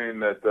my brain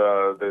that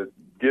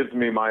gives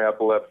me my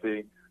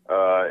epilepsy,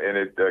 and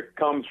it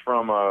comes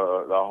from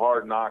a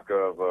hard knock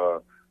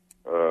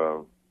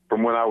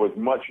from when I was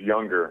much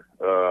younger.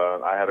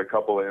 I had a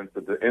couple of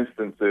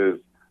instances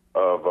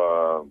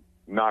of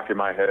knocking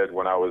my head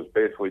when I was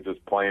basically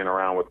just playing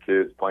around with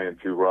kids, playing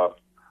too rough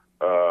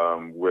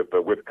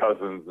with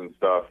cousins and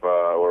stuff,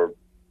 or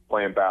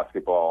playing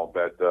basketball.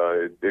 That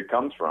it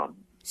comes from.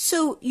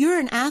 So you're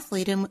an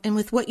athlete, and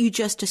with what you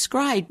just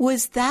described,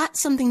 was that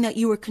something that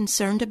you were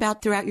concerned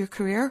about throughout your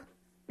career?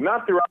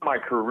 Not throughout my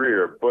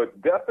career,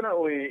 but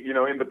definitely,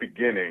 in the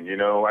beginning.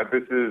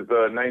 This is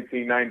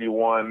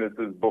 1991. This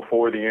is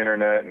before the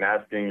internet and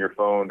asking your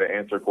phone to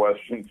answer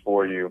questions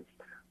for you.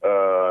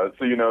 So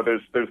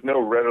there's no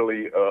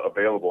readily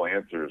available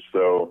answers.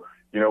 So,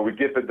 we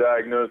get the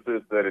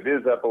diagnosis that it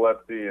is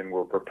epilepsy, and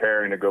we're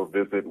preparing to go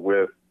visit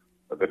with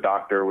the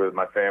doctor, with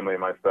my family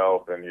and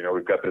myself, and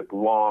we've got this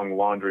long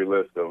laundry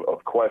list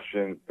of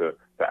questions to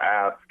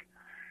ask.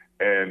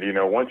 And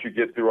once you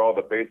get through all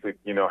the basic,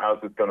 how's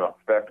this going to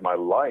affect my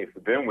life,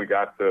 then we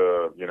got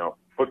to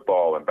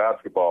football and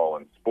basketball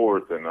and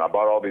sports and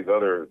about all these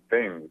other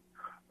things.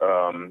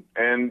 And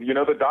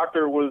the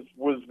doctor was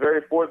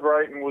very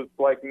forthright and was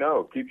like,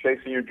 no, keep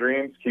chasing your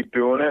dreams, keep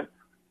doing it.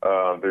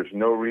 There's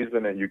no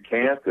reason that you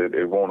can't.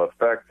 It won't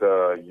affect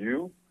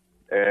you.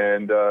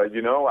 And,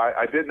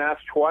 I didn't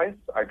ask twice.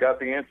 I got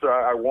the answer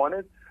I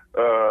wanted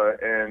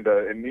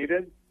and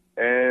needed.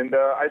 And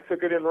I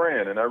took it and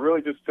ran. And I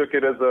really just took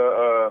it as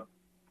a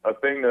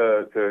thing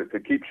to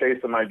keep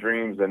chasing my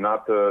dreams and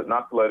not to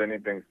let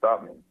anything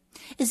stop me.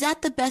 Is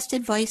that the best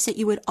advice that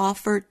you would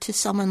offer to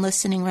someone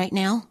listening right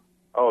now?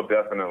 Oh,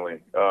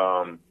 definitely.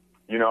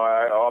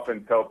 I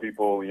often tell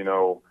people,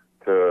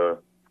 the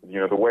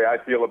way I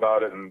feel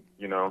about it, and,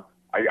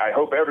 I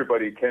hope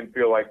everybody can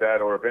feel like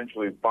that, or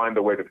eventually find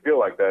a way to feel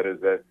like that,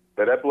 is that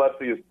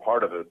epilepsy is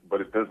part of us,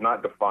 but it does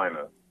not define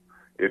us.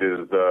 It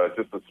is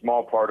just a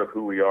small part of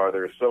who we are.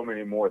 There are so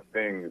many more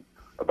things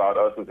about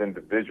us as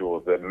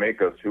individuals that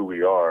make us who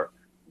we are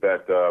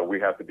that we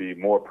have to be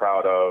more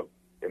proud of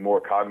and more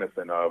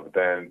cognizant of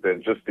than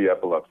just the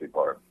epilepsy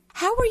part.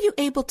 How were you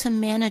able to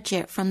manage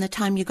it from the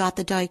time you got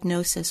the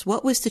diagnosis?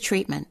 What was the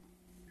treatment?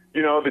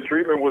 The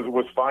treatment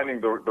was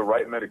finding the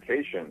right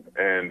medication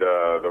and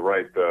the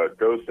right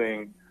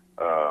dosing.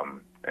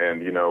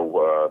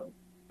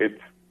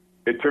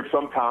 It took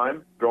some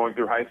time going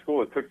through high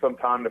school. It took some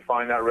time to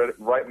find that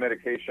right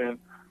medication.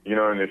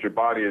 And as your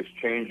body is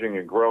changing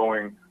and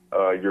growing,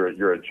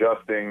 you're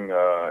adjusting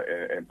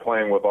and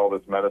playing with all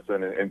this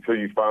medicine until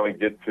you finally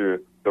get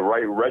to the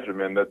right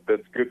regimen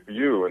that's good for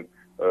you. And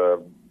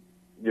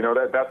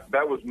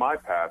that was my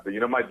path.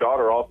 My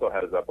daughter also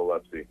has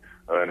epilepsy,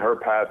 and her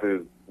path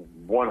is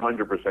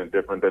 100%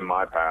 different than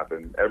my path.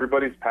 And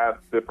everybody's path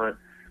is different.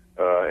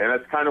 And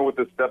that's kind of what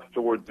the Steps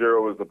Towards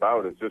Zero is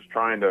about. It's just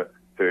trying to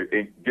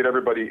get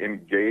everybody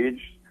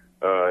engaged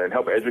and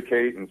help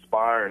educate,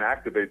 inspire, and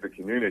activate the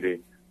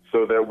community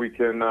so that we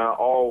can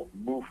all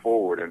move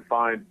forward and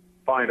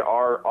find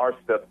our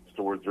steps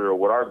towards zero,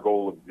 what our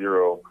goal of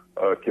zero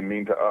can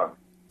mean to us.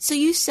 So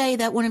you say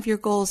that one of your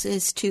goals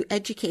is to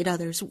educate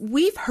others.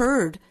 We've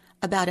heard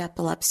about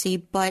epilepsy,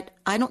 but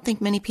I don't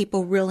think many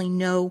people really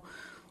know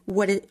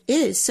what it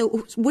is.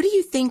 So what do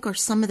you think are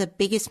some of the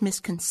biggest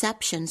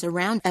misconceptions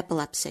around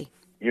epilepsy?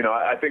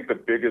 I think the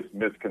biggest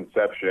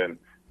misconception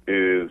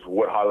is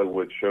what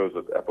Hollywood shows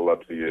us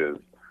epilepsy is,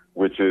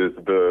 which is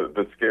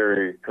the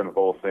scary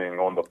convulsing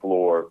on the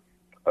floor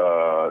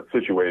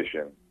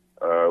situation,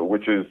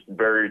 which is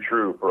very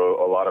true for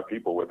a lot of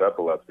people with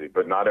epilepsy,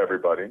 but not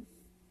everybody.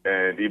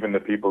 And even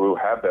the people who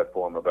have that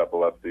form of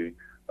epilepsy,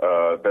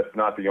 that's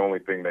not the only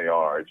thing they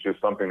are. It's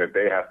just something that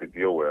they have to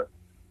deal with.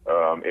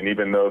 And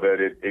even though that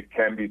it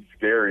can be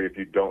scary if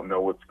you don't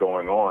know what's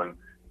going on,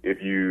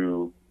 if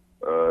you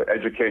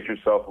educate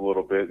yourself a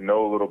little bit,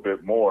 know a little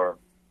bit more,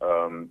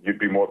 you'd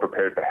be more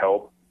prepared to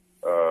help.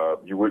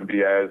 You wouldn't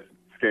be as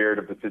scared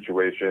of the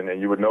situation,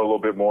 and you would know a little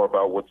bit more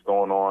about what's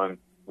going on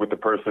with the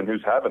person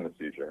who's having the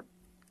seizure.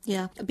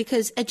 Yeah,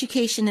 because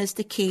education is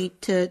the key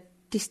to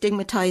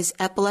destigmatize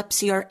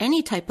epilepsy or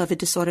any type of a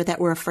disorder that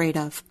we're afraid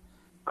of.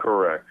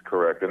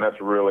 Correct. And that's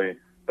really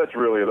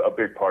a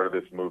big part of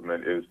this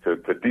movement is to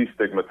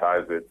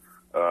destigmatize it,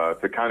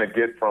 to kind of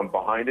get from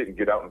behind it and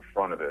get out in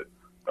front of it.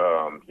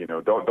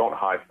 Don't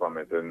hide from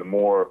it. And the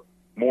more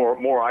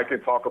I can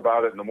talk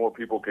about it and the more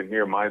people can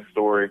hear my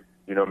story,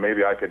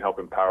 maybe I can help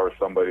empower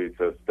somebody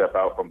to step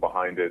out from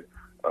behind it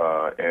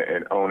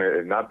and own it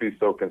and not be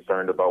so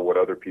concerned about what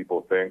other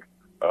people think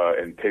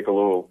and take a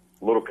little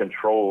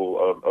control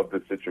of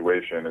the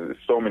situation. And there's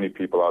so many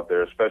people out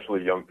there,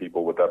 especially young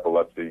people with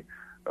epilepsy.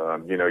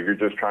 You're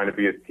just trying to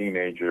be a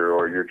teenager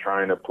or you're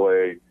trying to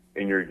play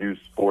in your youth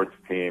sports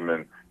team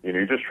and,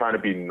 you're just trying to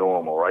be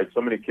normal, right?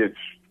 So many kids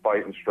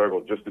fight and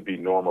struggle just to be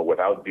normal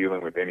without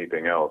dealing with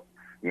anything else.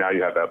 Now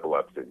you have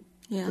epilepsy.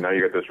 Yeah. Now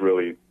you got this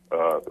really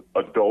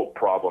adult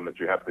problem that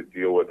you have to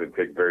deal with and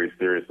take very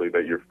seriously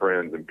that your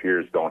friends and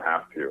peers don't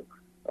have to.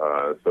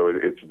 So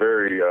it's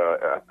very,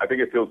 I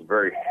think it feels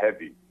very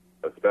heavy,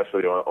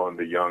 especially on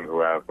the young who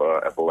have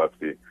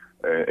epilepsy.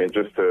 And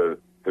just to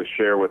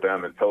share with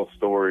them and tell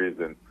stories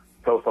and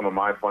tell some of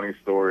my funny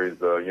stories.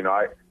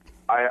 I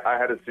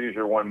had a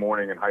seizure one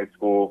morning in high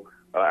school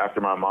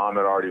after my mom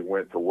had already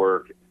went to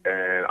work.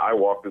 And I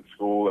walked to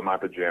school in my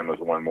pajamas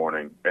one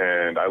morning,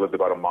 and I lived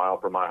about a mile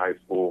from my high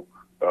school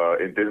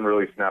and didn't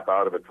really snap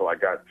out of it till I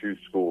got to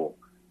school.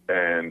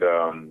 And,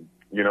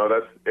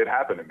 it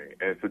happened to me.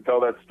 And to tell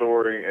that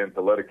story and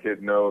to let a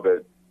kid know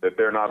that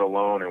they're not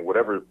alone in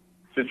whatever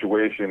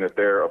situation that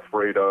they're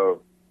afraid of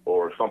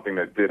or something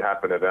that did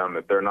happen to them,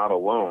 that they're not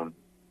alone,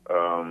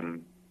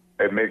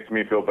 it makes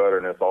me feel better,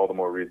 and it's all the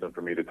more reason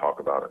for me to talk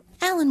about it.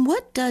 Alan,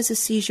 what does a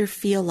seizure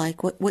feel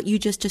like, what you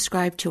just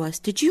described to us?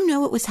 Did you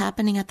know it was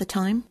happening at the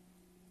time?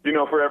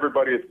 For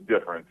everybody it's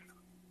different.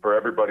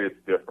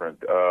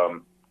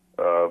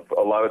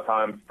 A lot of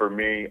times for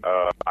me,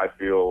 I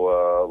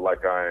feel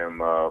like I am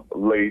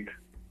late,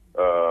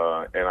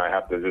 and I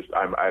have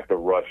to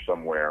rush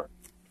somewhere.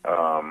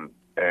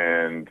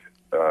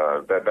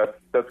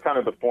 That's kind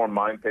of the form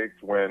mine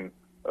takes when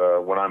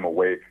I'm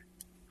awake.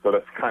 So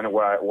that's kind of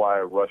why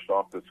I rushed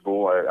off to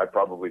school. I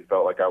probably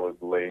felt like I was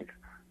late.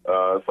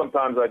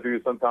 Sometimes I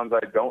do, sometimes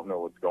I don't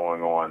know what's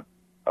going on.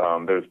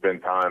 There's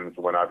been times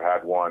when I've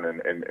had one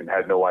and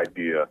had no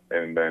idea,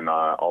 and then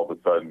all of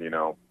a sudden,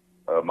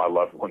 my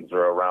loved ones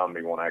are around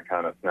me when I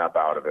kind of snap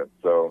out of it.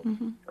 So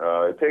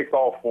it takes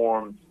all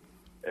forms,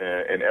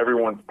 and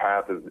everyone's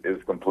path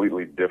is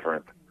completely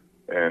different.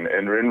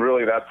 And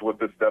really that's what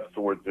the Steps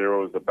Towards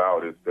Zero is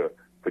about, is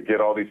to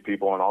get all these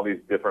people on all these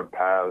different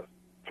paths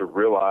to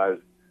realize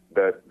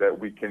that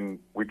we can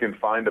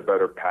find a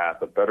better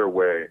path, a better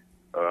way,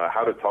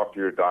 how to talk to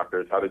your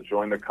doctors, how to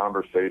join the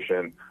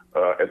conversation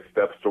at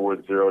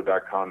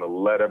stepstowardszero.com to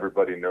let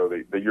everybody know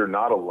that you're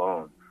not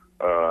alone,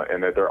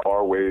 and that there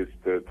are ways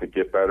to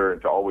get better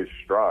and to always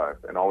strive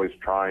and always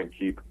try and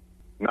keep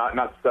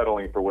not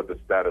settling for what the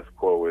status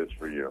quo is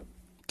for you.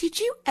 Did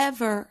you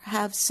ever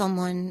have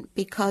someone,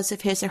 because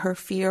of his or her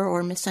fear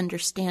or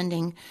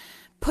misunderstanding,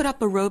 put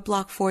up a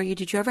roadblock for you?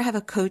 Did you ever have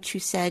a coach who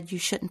said you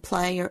shouldn't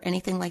play or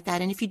anything like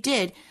that? And if you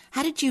did,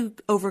 how did you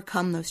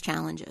overcome those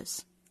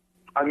challenges?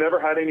 I never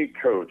had any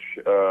coach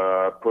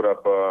put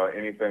up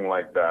anything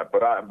like that,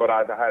 but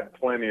I've had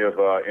plenty of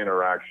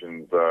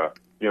interactions,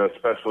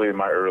 especially in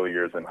my early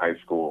years in high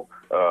school.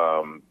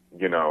 All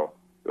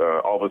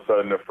of a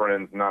sudden, a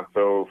friend's not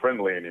so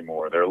friendly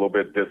anymore. They're a little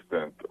bit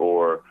distant,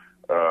 or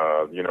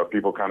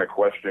people kind of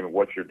question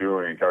what you're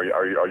doing.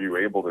 Are you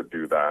able to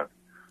do that?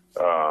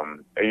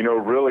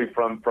 Really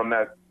from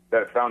that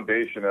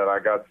foundation that I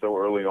got so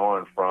early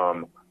on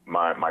from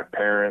my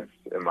parents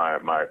and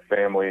my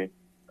family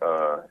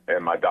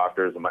and my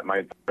doctors and my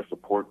entire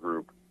support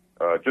group,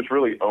 just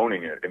really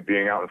owning it and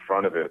being out in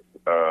front of it.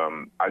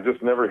 I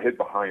just never hid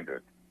behind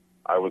it.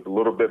 I was a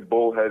little bit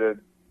bullheaded,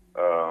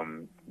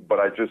 but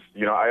I just,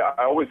 I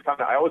always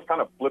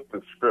kind of flipped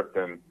the script.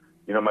 And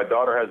my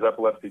daughter has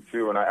epilepsy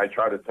too, and I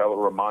try to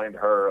remind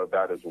her of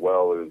that as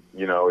well. Is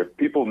if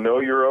people know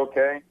you're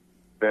okay,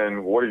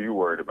 then what are you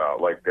worried about?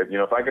 Like,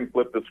 if I can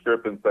flip the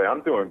script and say,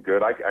 I'm doing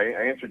good, I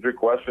answered your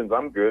questions,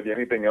 I'm good.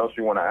 Anything else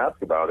you want to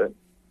ask about it?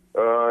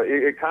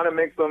 It kind of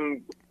makes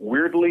them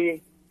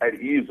weirdly at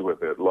ease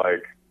with it.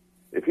 Like,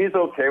 if he's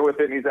okay with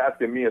it and he's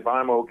asking me if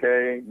I'm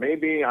okay,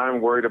 maybe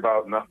I'm worried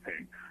about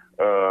nothing.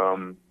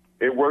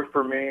 It worked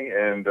for me,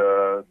 and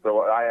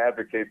so I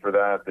advocate for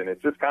that. And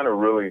it's just kind of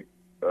really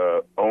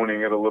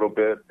owning it a little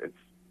bit. It's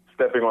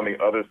stepping on the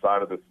other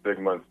side of the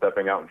stigma and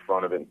stepping out in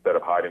front of it instead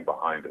of hiding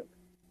behind it.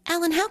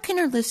 Alan, how can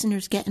our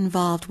listeners get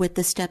involved with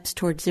the Steps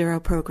Towards Zero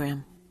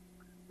program?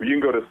 You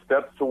can go to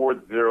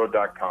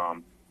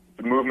stepstowardszero.com. It's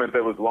a movement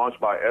that was launched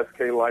by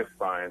SK Life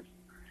Science.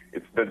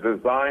 It's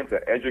designed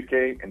to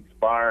educate,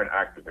 inspire, and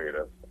activate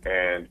us.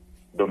 And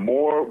the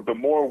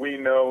more we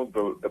know,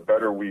 the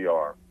better we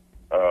are.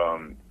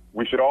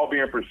 We should all be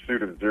in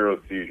pursuit of zero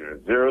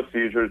seizures. Zero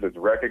seizures is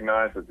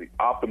recognized as the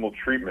optimal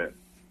treatment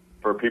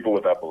for people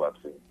with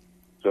epilepsy.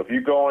 So if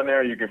you go in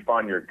there, you can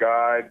find your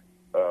guide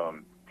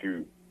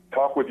to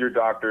talk with your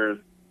doctors,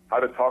 how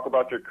to talk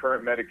about your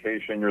current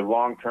medication, your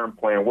long-term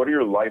plan, what are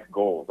your life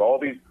goals, all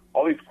these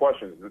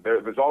questions.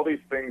 There's all these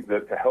things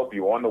to help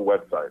you on the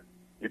website.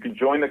 You can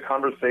join the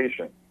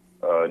conversation.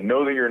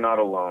 Know that you're not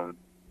alone.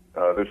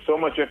 There's so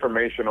much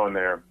information on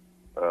there.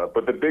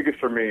 But the biggest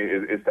for me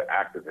is to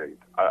activate.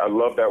 I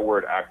love that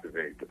word,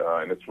 activate.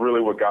 And it's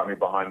really what got me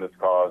behind this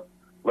cause.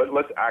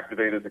 Let's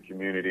activate as a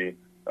community.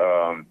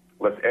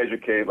 Let's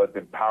educate. Let's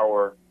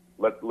empower.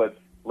 Let's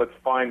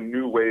find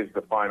new ways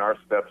to find our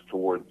steps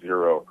towards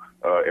zero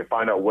and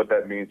find out what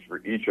that means for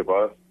each of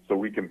us so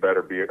we can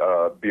better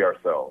be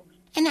ourselves.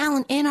 And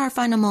Alan, in our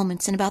final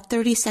moments, in about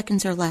 30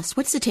 seconds or less,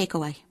 what's the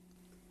takeaway?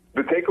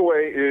 The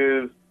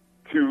takeaway is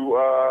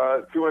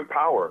to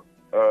empower,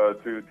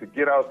 to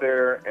get out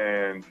there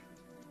and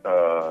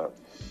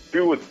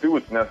do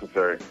what's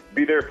necessary.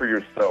 Be there for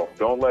yourself.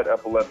 Don't let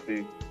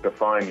epilepsy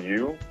define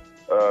you.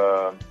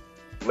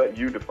 Let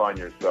you define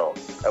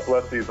yourself.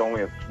 Epilepsy is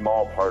only a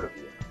small part of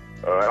you.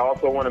 I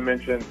also want to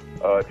mention,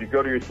 if you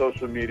go to your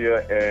social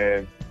media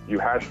and you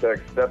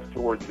hashtag Steps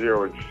Towards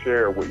Zero and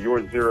share what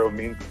your zero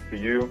means to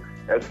you,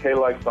 SK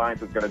Life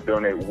Science is going to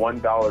donate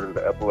 $1 to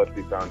the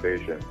Epilepsy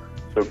Foundation.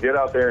 So get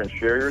out there and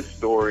share your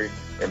story,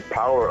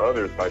 empower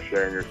others by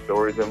sharing your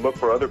stories, and look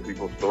for other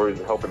people's stories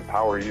to help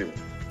empower you.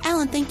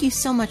 Alan, thank you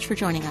so much for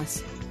joining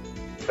us.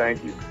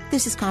 Thank you.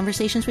 This is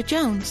Conversations with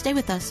Joan. Stay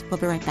with us. We'll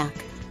be right back.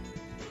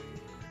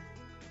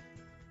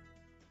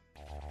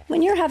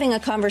 When you're having a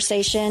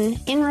conversation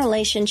in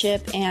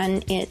relationship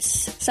and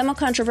it's somewhat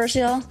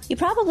controversial, you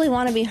probably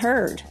want to be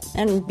heard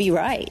and be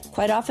right.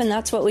 Quite often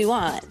that's what we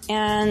want.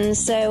 And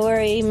so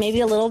we're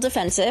maybe a little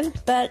defensive,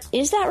 but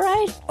is that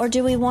right? Or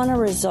do we want a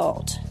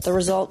result? The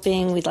result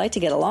being we'd like to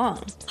get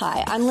along.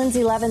 Hi, I'm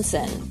Lindsay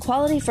Levinson,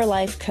 Quality for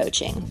Life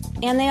Coaching.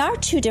 And they are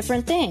two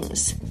different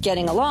things,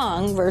 getting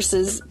along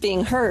versus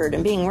being heard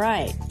and being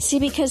right. See,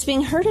 because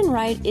being heard and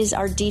right is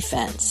our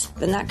defense,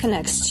 then that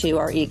connects to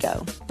our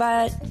ego.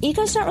 But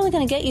ego's not really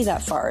going to get you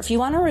that far. If you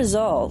want a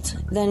result,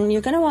 then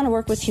you're going to want to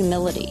work with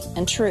humility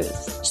and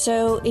truth.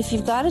 So if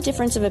you've got a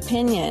difference of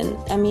opinion,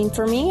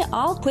 for me,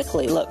 I'll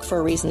quickly look for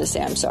a reason to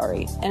say I'm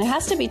sorry. And it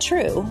has to be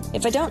true.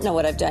 If I don't know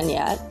what I've done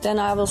yet, then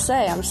I will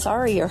say, I'm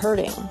sorry you're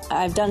hurting.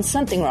 I've done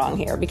something wrong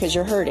here because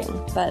you're hurting.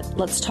 But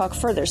let's talk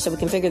further so we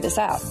can figure this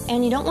out.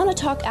 And you don't want to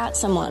talk at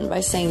someone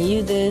by saying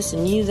you this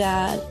and you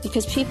that,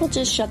 because people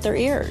just shut their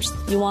ears.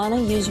 You want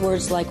to use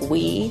words like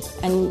we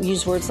and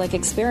use words like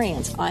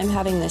experience. I'm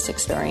having this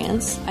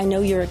experience. I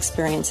know your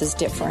experience is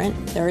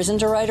different. There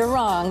isn't a right or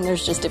wrong.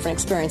 There's just different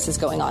experiences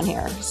going on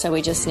here. So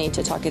we just need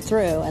to talk it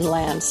through and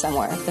land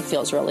somewhere that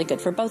feels really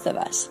good for both of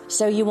us.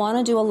 So you want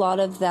to do a lot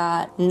of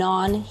that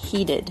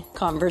non-heated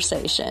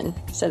conversation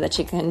so that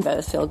you can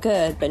both feel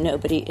good, but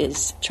nobody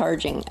is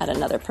charging at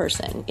another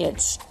person.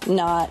 It's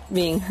not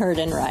being heard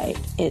and right.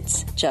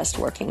 It's just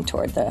working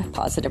toward the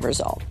positive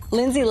result.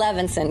 Lindsay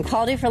Levinson,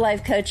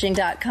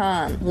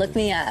 qualityforlifecoaching.com. Look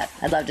me up.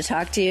 I'd love to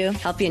talk to you,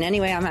 help you in any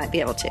way I might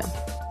be able to.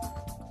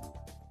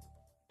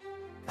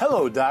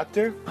 Hello,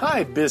 doctor.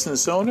 Hi,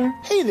 business owner.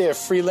 Hey there,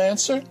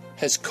 freelancer.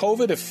 Has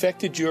COVID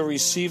affected your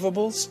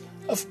receivables?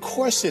 Of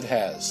course it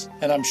has.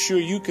 And I'm sure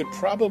you could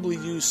probably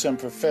use some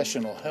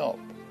professional help.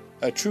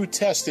 A true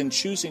test in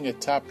choosing a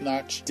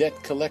top-notch debt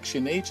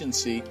collection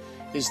agency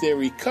is their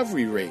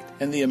recovery rate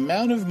and the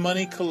amount of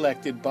money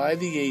collected by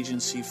the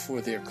agency for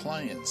their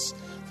clients.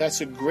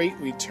 That's a great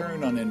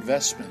return on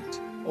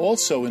investment.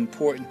 Also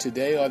important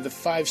today are the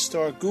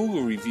 5-star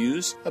Google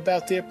reviews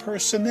about their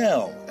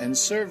personnel and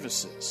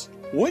services.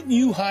 Wouldn't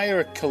you hire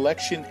a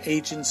collection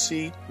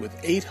agency with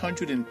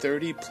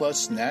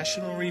 830-plus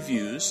national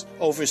reviews,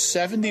 over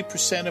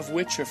 70% of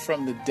which are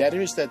from the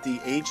debtors that the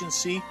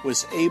agency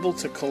was able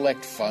to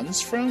collect funds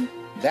from?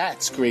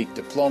 That's great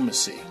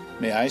diplomacy.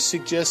 May I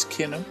suggest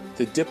Kinnem,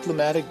 the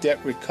diplomatic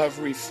debt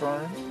recovery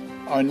firm?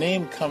 Our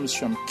name comes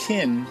from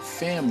kin,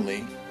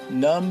 family,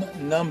 num,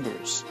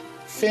 numbers.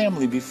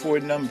 Family before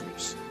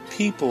numbers.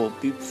 People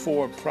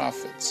before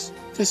profits.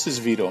 This is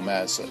Vito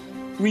Mazza.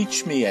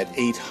 Reach me at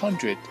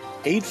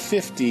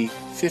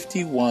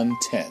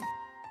 800-850-5110.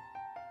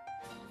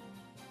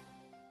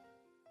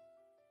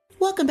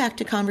 Welcome back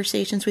to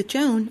Conversations with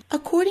Joan.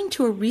 According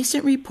to a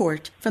recent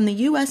report from the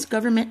U.S.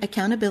 Government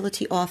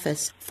Accountability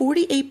Office,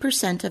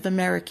 48% of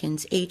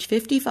Americans age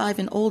 55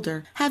 and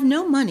older have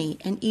no money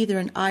in either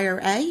an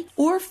IRA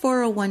or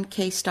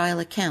 401k style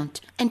account,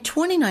 and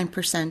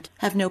 29%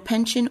 have no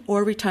pension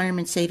or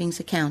retirement savings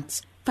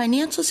accounts.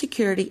 Financial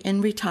security in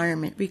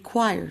retirement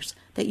requires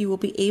that you will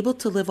be able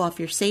to live off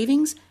your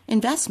savings,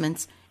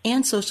 investments,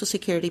 and Social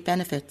Security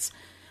benefits.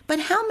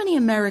 But how many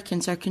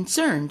Americans are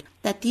concerned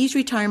that these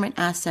retirement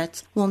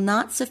assets will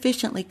not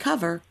sufficiently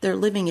cover their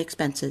living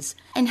expenses?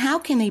 And how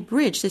can they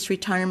bridge this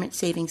retirement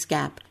savings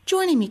gap?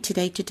 Joining me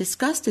today to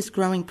discuss this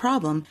growing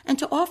problem and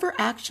to offer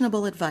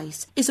actionable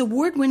advice is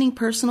award-winning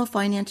personal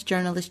finance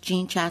journalist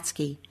Jean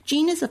Chatzky.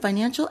 Jean is a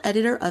financial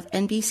editor of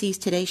NBC's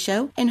Today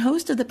Show and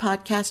host of the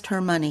podcast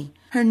Her Money.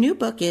 Her new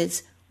book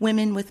is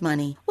Women with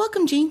Money.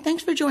 Welcome, Jean.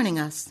 Thanks for joining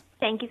us.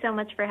 Thank you so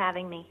much for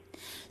having me.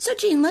 So,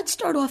 Jean, let's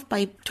start off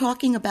by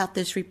talking about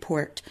this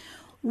report.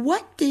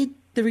 What did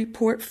the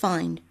report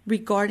find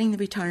regarding the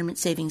retirement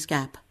savings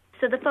gap?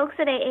 So the folks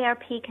at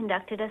AARP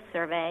conducted a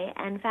survey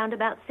and found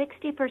about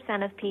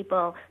 60% of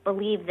people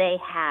believe they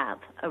have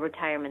a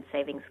retirement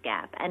savings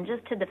gap. And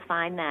just to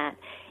define that,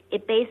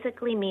 it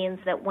basically means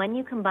that when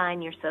you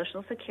combine your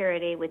Social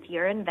Security with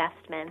your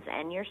investments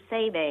and your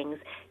savings,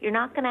 you're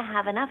not going to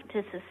have enough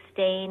to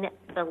sustain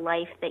the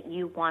life that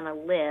you want to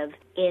live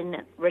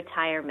in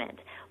retirement.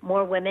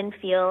 More women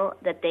feel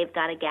that they've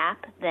got a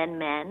gap than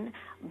men,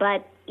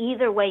 but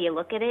either way you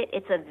look at it,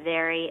 it's a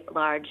very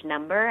large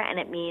number, and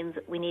it means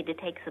we need to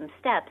take some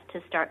steps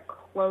to start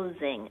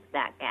closing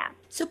that gap.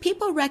 So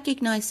people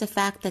recognize the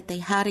fact that they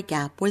had a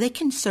gap. Were they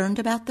concerned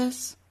about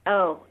this?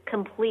 Oh,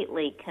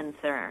 completely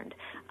concerned.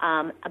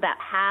 About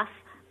half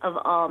of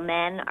all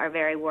men are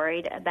very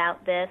worried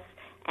about this,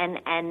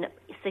 and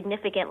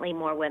significantly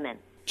more women.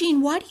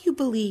 Jean, why do you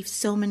believe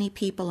so many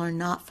people are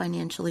not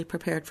financially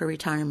prepared for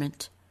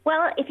retirement?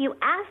 Well, if you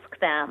ask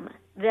them,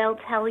 they'll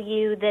tell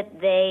you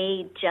that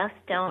they just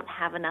don't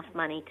have enough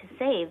money to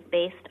save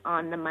based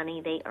on the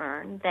money they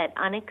earn, that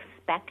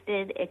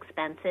unexpected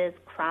expenses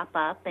crop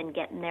up and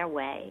get in their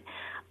way.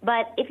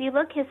 But if you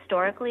look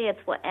historically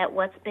at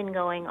what's been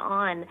going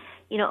on,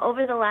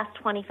 over the last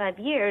 25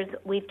 years,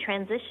 we've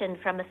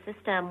transitioned from a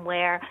system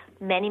where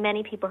many,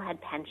 many people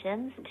had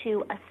pensions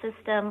to a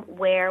system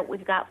where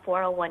we've got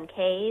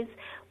 401ks,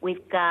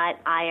 we've got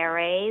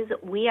IRAs.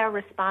 We are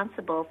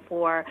responsible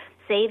for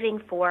saving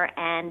for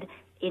and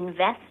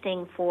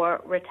investing for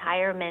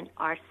retirement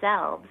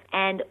ourselves.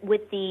 And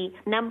with the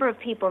number of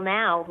people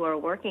now who are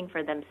working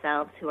for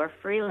themselves, who are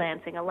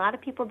freelancing, a lot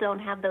of people don't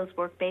have those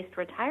work-based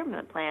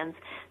retirement plans,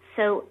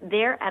 so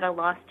they're at a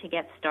loss to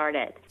get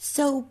started.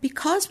 So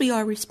because we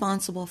are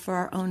responsible for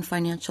our own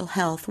financial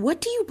health, what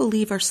do you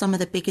believe are some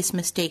of the biggest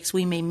mistakes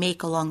we may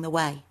make along the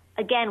way?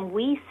 Again,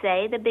 we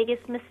say the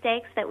biggest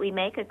mistakes that we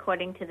make,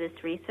 according to this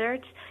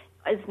research,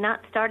 is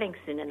not starting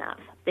soon enough.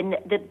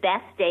 The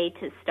best day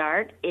to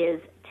start is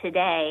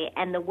today,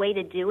 and the way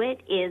to do it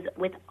is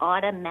with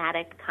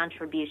automatic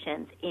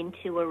contributions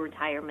into a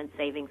retirement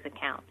savings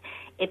account.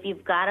 If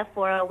you've got a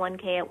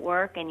 401k at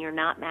work and you're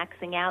not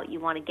maxing out, you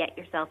want to get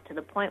yourself to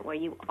the point where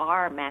you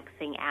are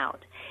maxing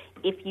out.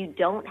 If you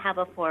don't have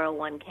a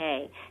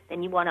 401k,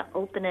 then you want to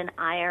open an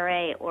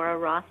IRA or a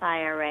Roth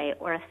IRA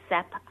or a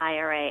SEP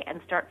IRA and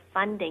start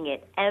funding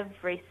it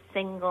every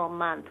single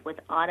month with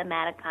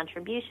automatic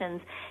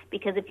contributions,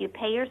 because if you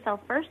pay yourself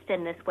first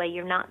in this way,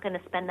 you're not going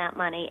to spend that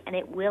money, and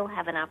it will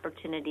have an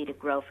opportunity to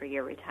grow for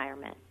your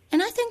retirement.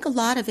 And I think a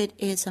lot of it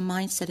is a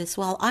mindset as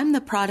well. I'm the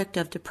product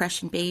of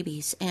depression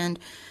babies, and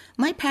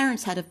my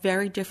parents had a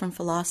very different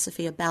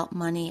philosophy about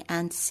money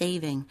and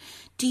saving.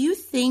 Do you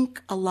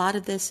think a lot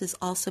of this is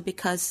also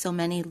because so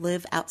many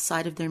live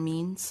outside of their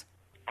means?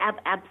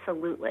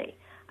 Absolutely.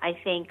 I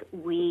think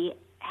we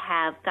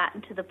have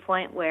gotten to the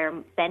point where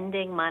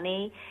spending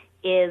money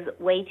is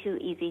way too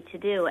easy to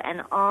do,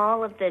 and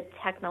all of the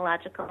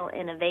technological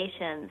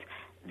innovations,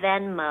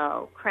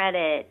 Venmo,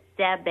 credit,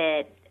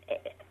 debit,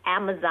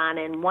 Amazon,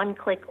 and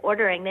one-click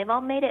ordering, they've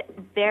all made it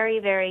very,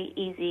 very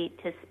easy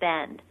to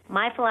spend.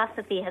 My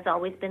philosophy has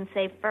always been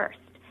save first.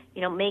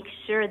 Make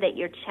sure that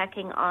you're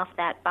checking off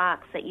that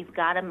box that you've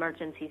got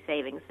emergency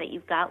savings, that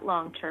you've got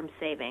long-term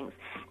savings.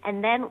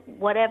 And then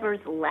whatever's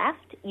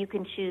left, you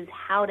can choose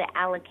how to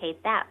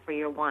allocate that for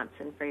your wants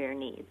and for your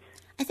needs.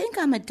 I think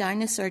I'm a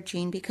dinosaur,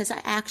 Jean, because I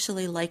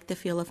actually like the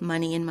feel of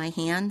money in my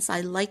hands.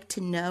 I like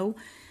to know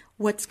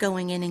what's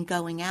going in and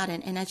going out.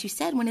 And as you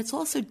said, when it's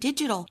also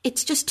digital,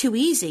 it's just too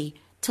easy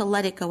to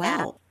let it go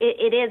out.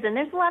 It is, and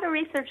there's a lot of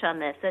research on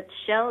this that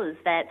shows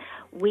that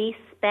we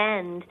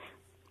spend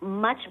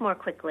much more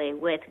quickly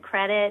with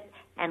credit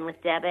and with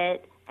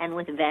debit and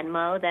with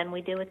Venmo than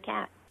we do with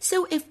cash.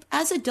 So if,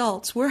 as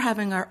adults, we're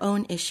having our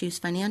own issues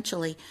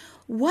financially,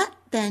 what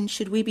then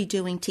should we be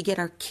doing to get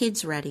our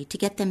kids ready, to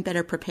get them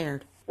better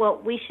prepared?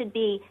 Well, we should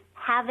be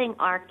having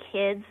our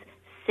kids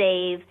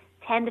save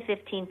 10 to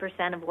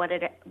 15% of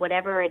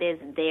whatever it is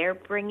they're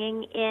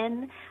bringing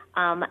in.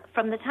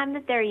 From the time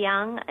that they're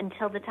young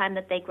until the time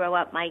that they grow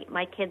up,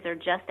 my kids are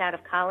just out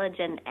of college,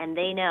 and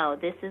they know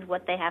this is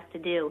what they have to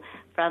do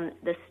from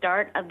the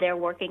start of their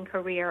working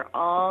career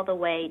all the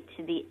way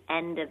to the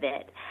end of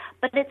it.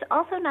 But it's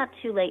also not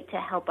too late to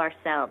help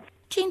ourselves.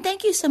 Jean,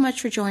 thank you so much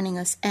for joining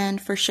us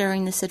and for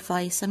sharing this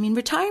advice. I mean,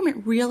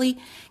 retirement really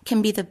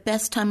can be the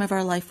best time of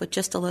our life with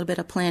just a little bit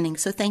of planning,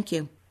 so thank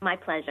you. My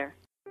pleasure.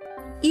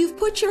 You've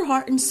put your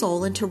heart and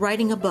soul into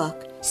writing a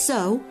book.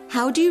 So,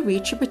 how do you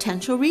reach your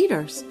potential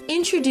readers?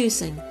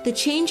 Introducing the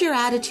Change Your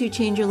Attitude,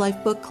 Change Your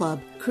Life book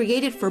club,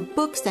 created for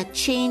books that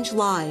change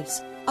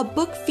lives. A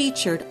book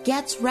featured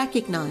gets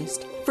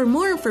recognized. For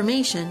more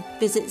information,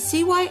 visit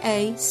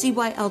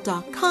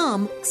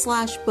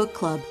cyacyl.com/book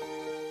club.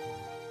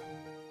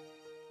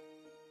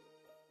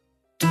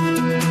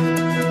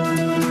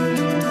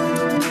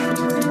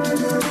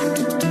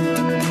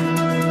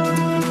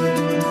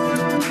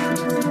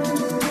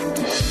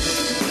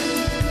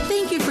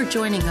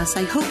 Joining us.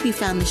 I hope you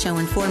found the show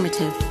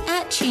informative.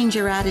 At Change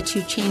Your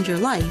Attitude, Change Your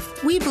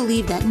Life, we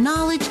believe that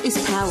knowledge is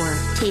power.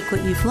 Take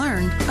what you've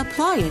learned,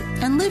 apply it,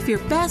 and live your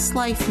best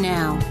life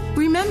now.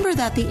 Remember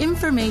that the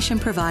information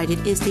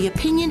provided is the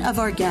opinion of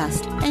our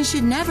guest and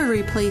should never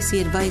replace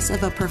the advice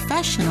of a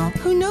professional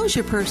who knows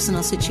your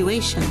personal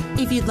situation.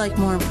 If you'd like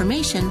more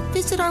information,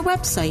 visit our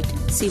website,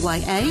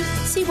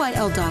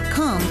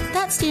 cyacyl.com.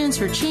 That stands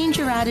for Change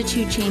Your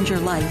Attitude, Change Your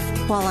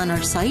Life. While on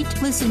our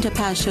site, listen to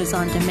past shows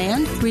on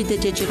demand, read the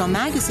digital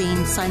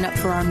magazine, sign up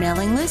for our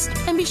mailing list,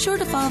 and be sure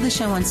to follow the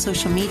show on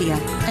social media.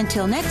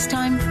 Until next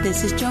time,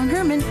 this is Joan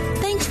Herman.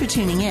 Thanks for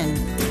tuning in.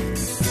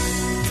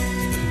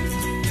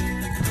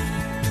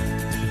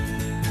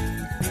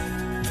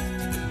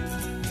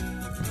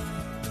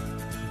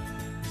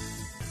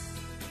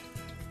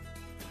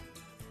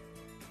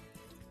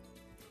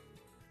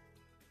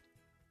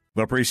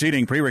 The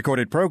preceding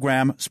pre-recorded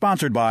program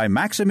sponsored by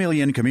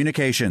Maximilian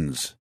Communications.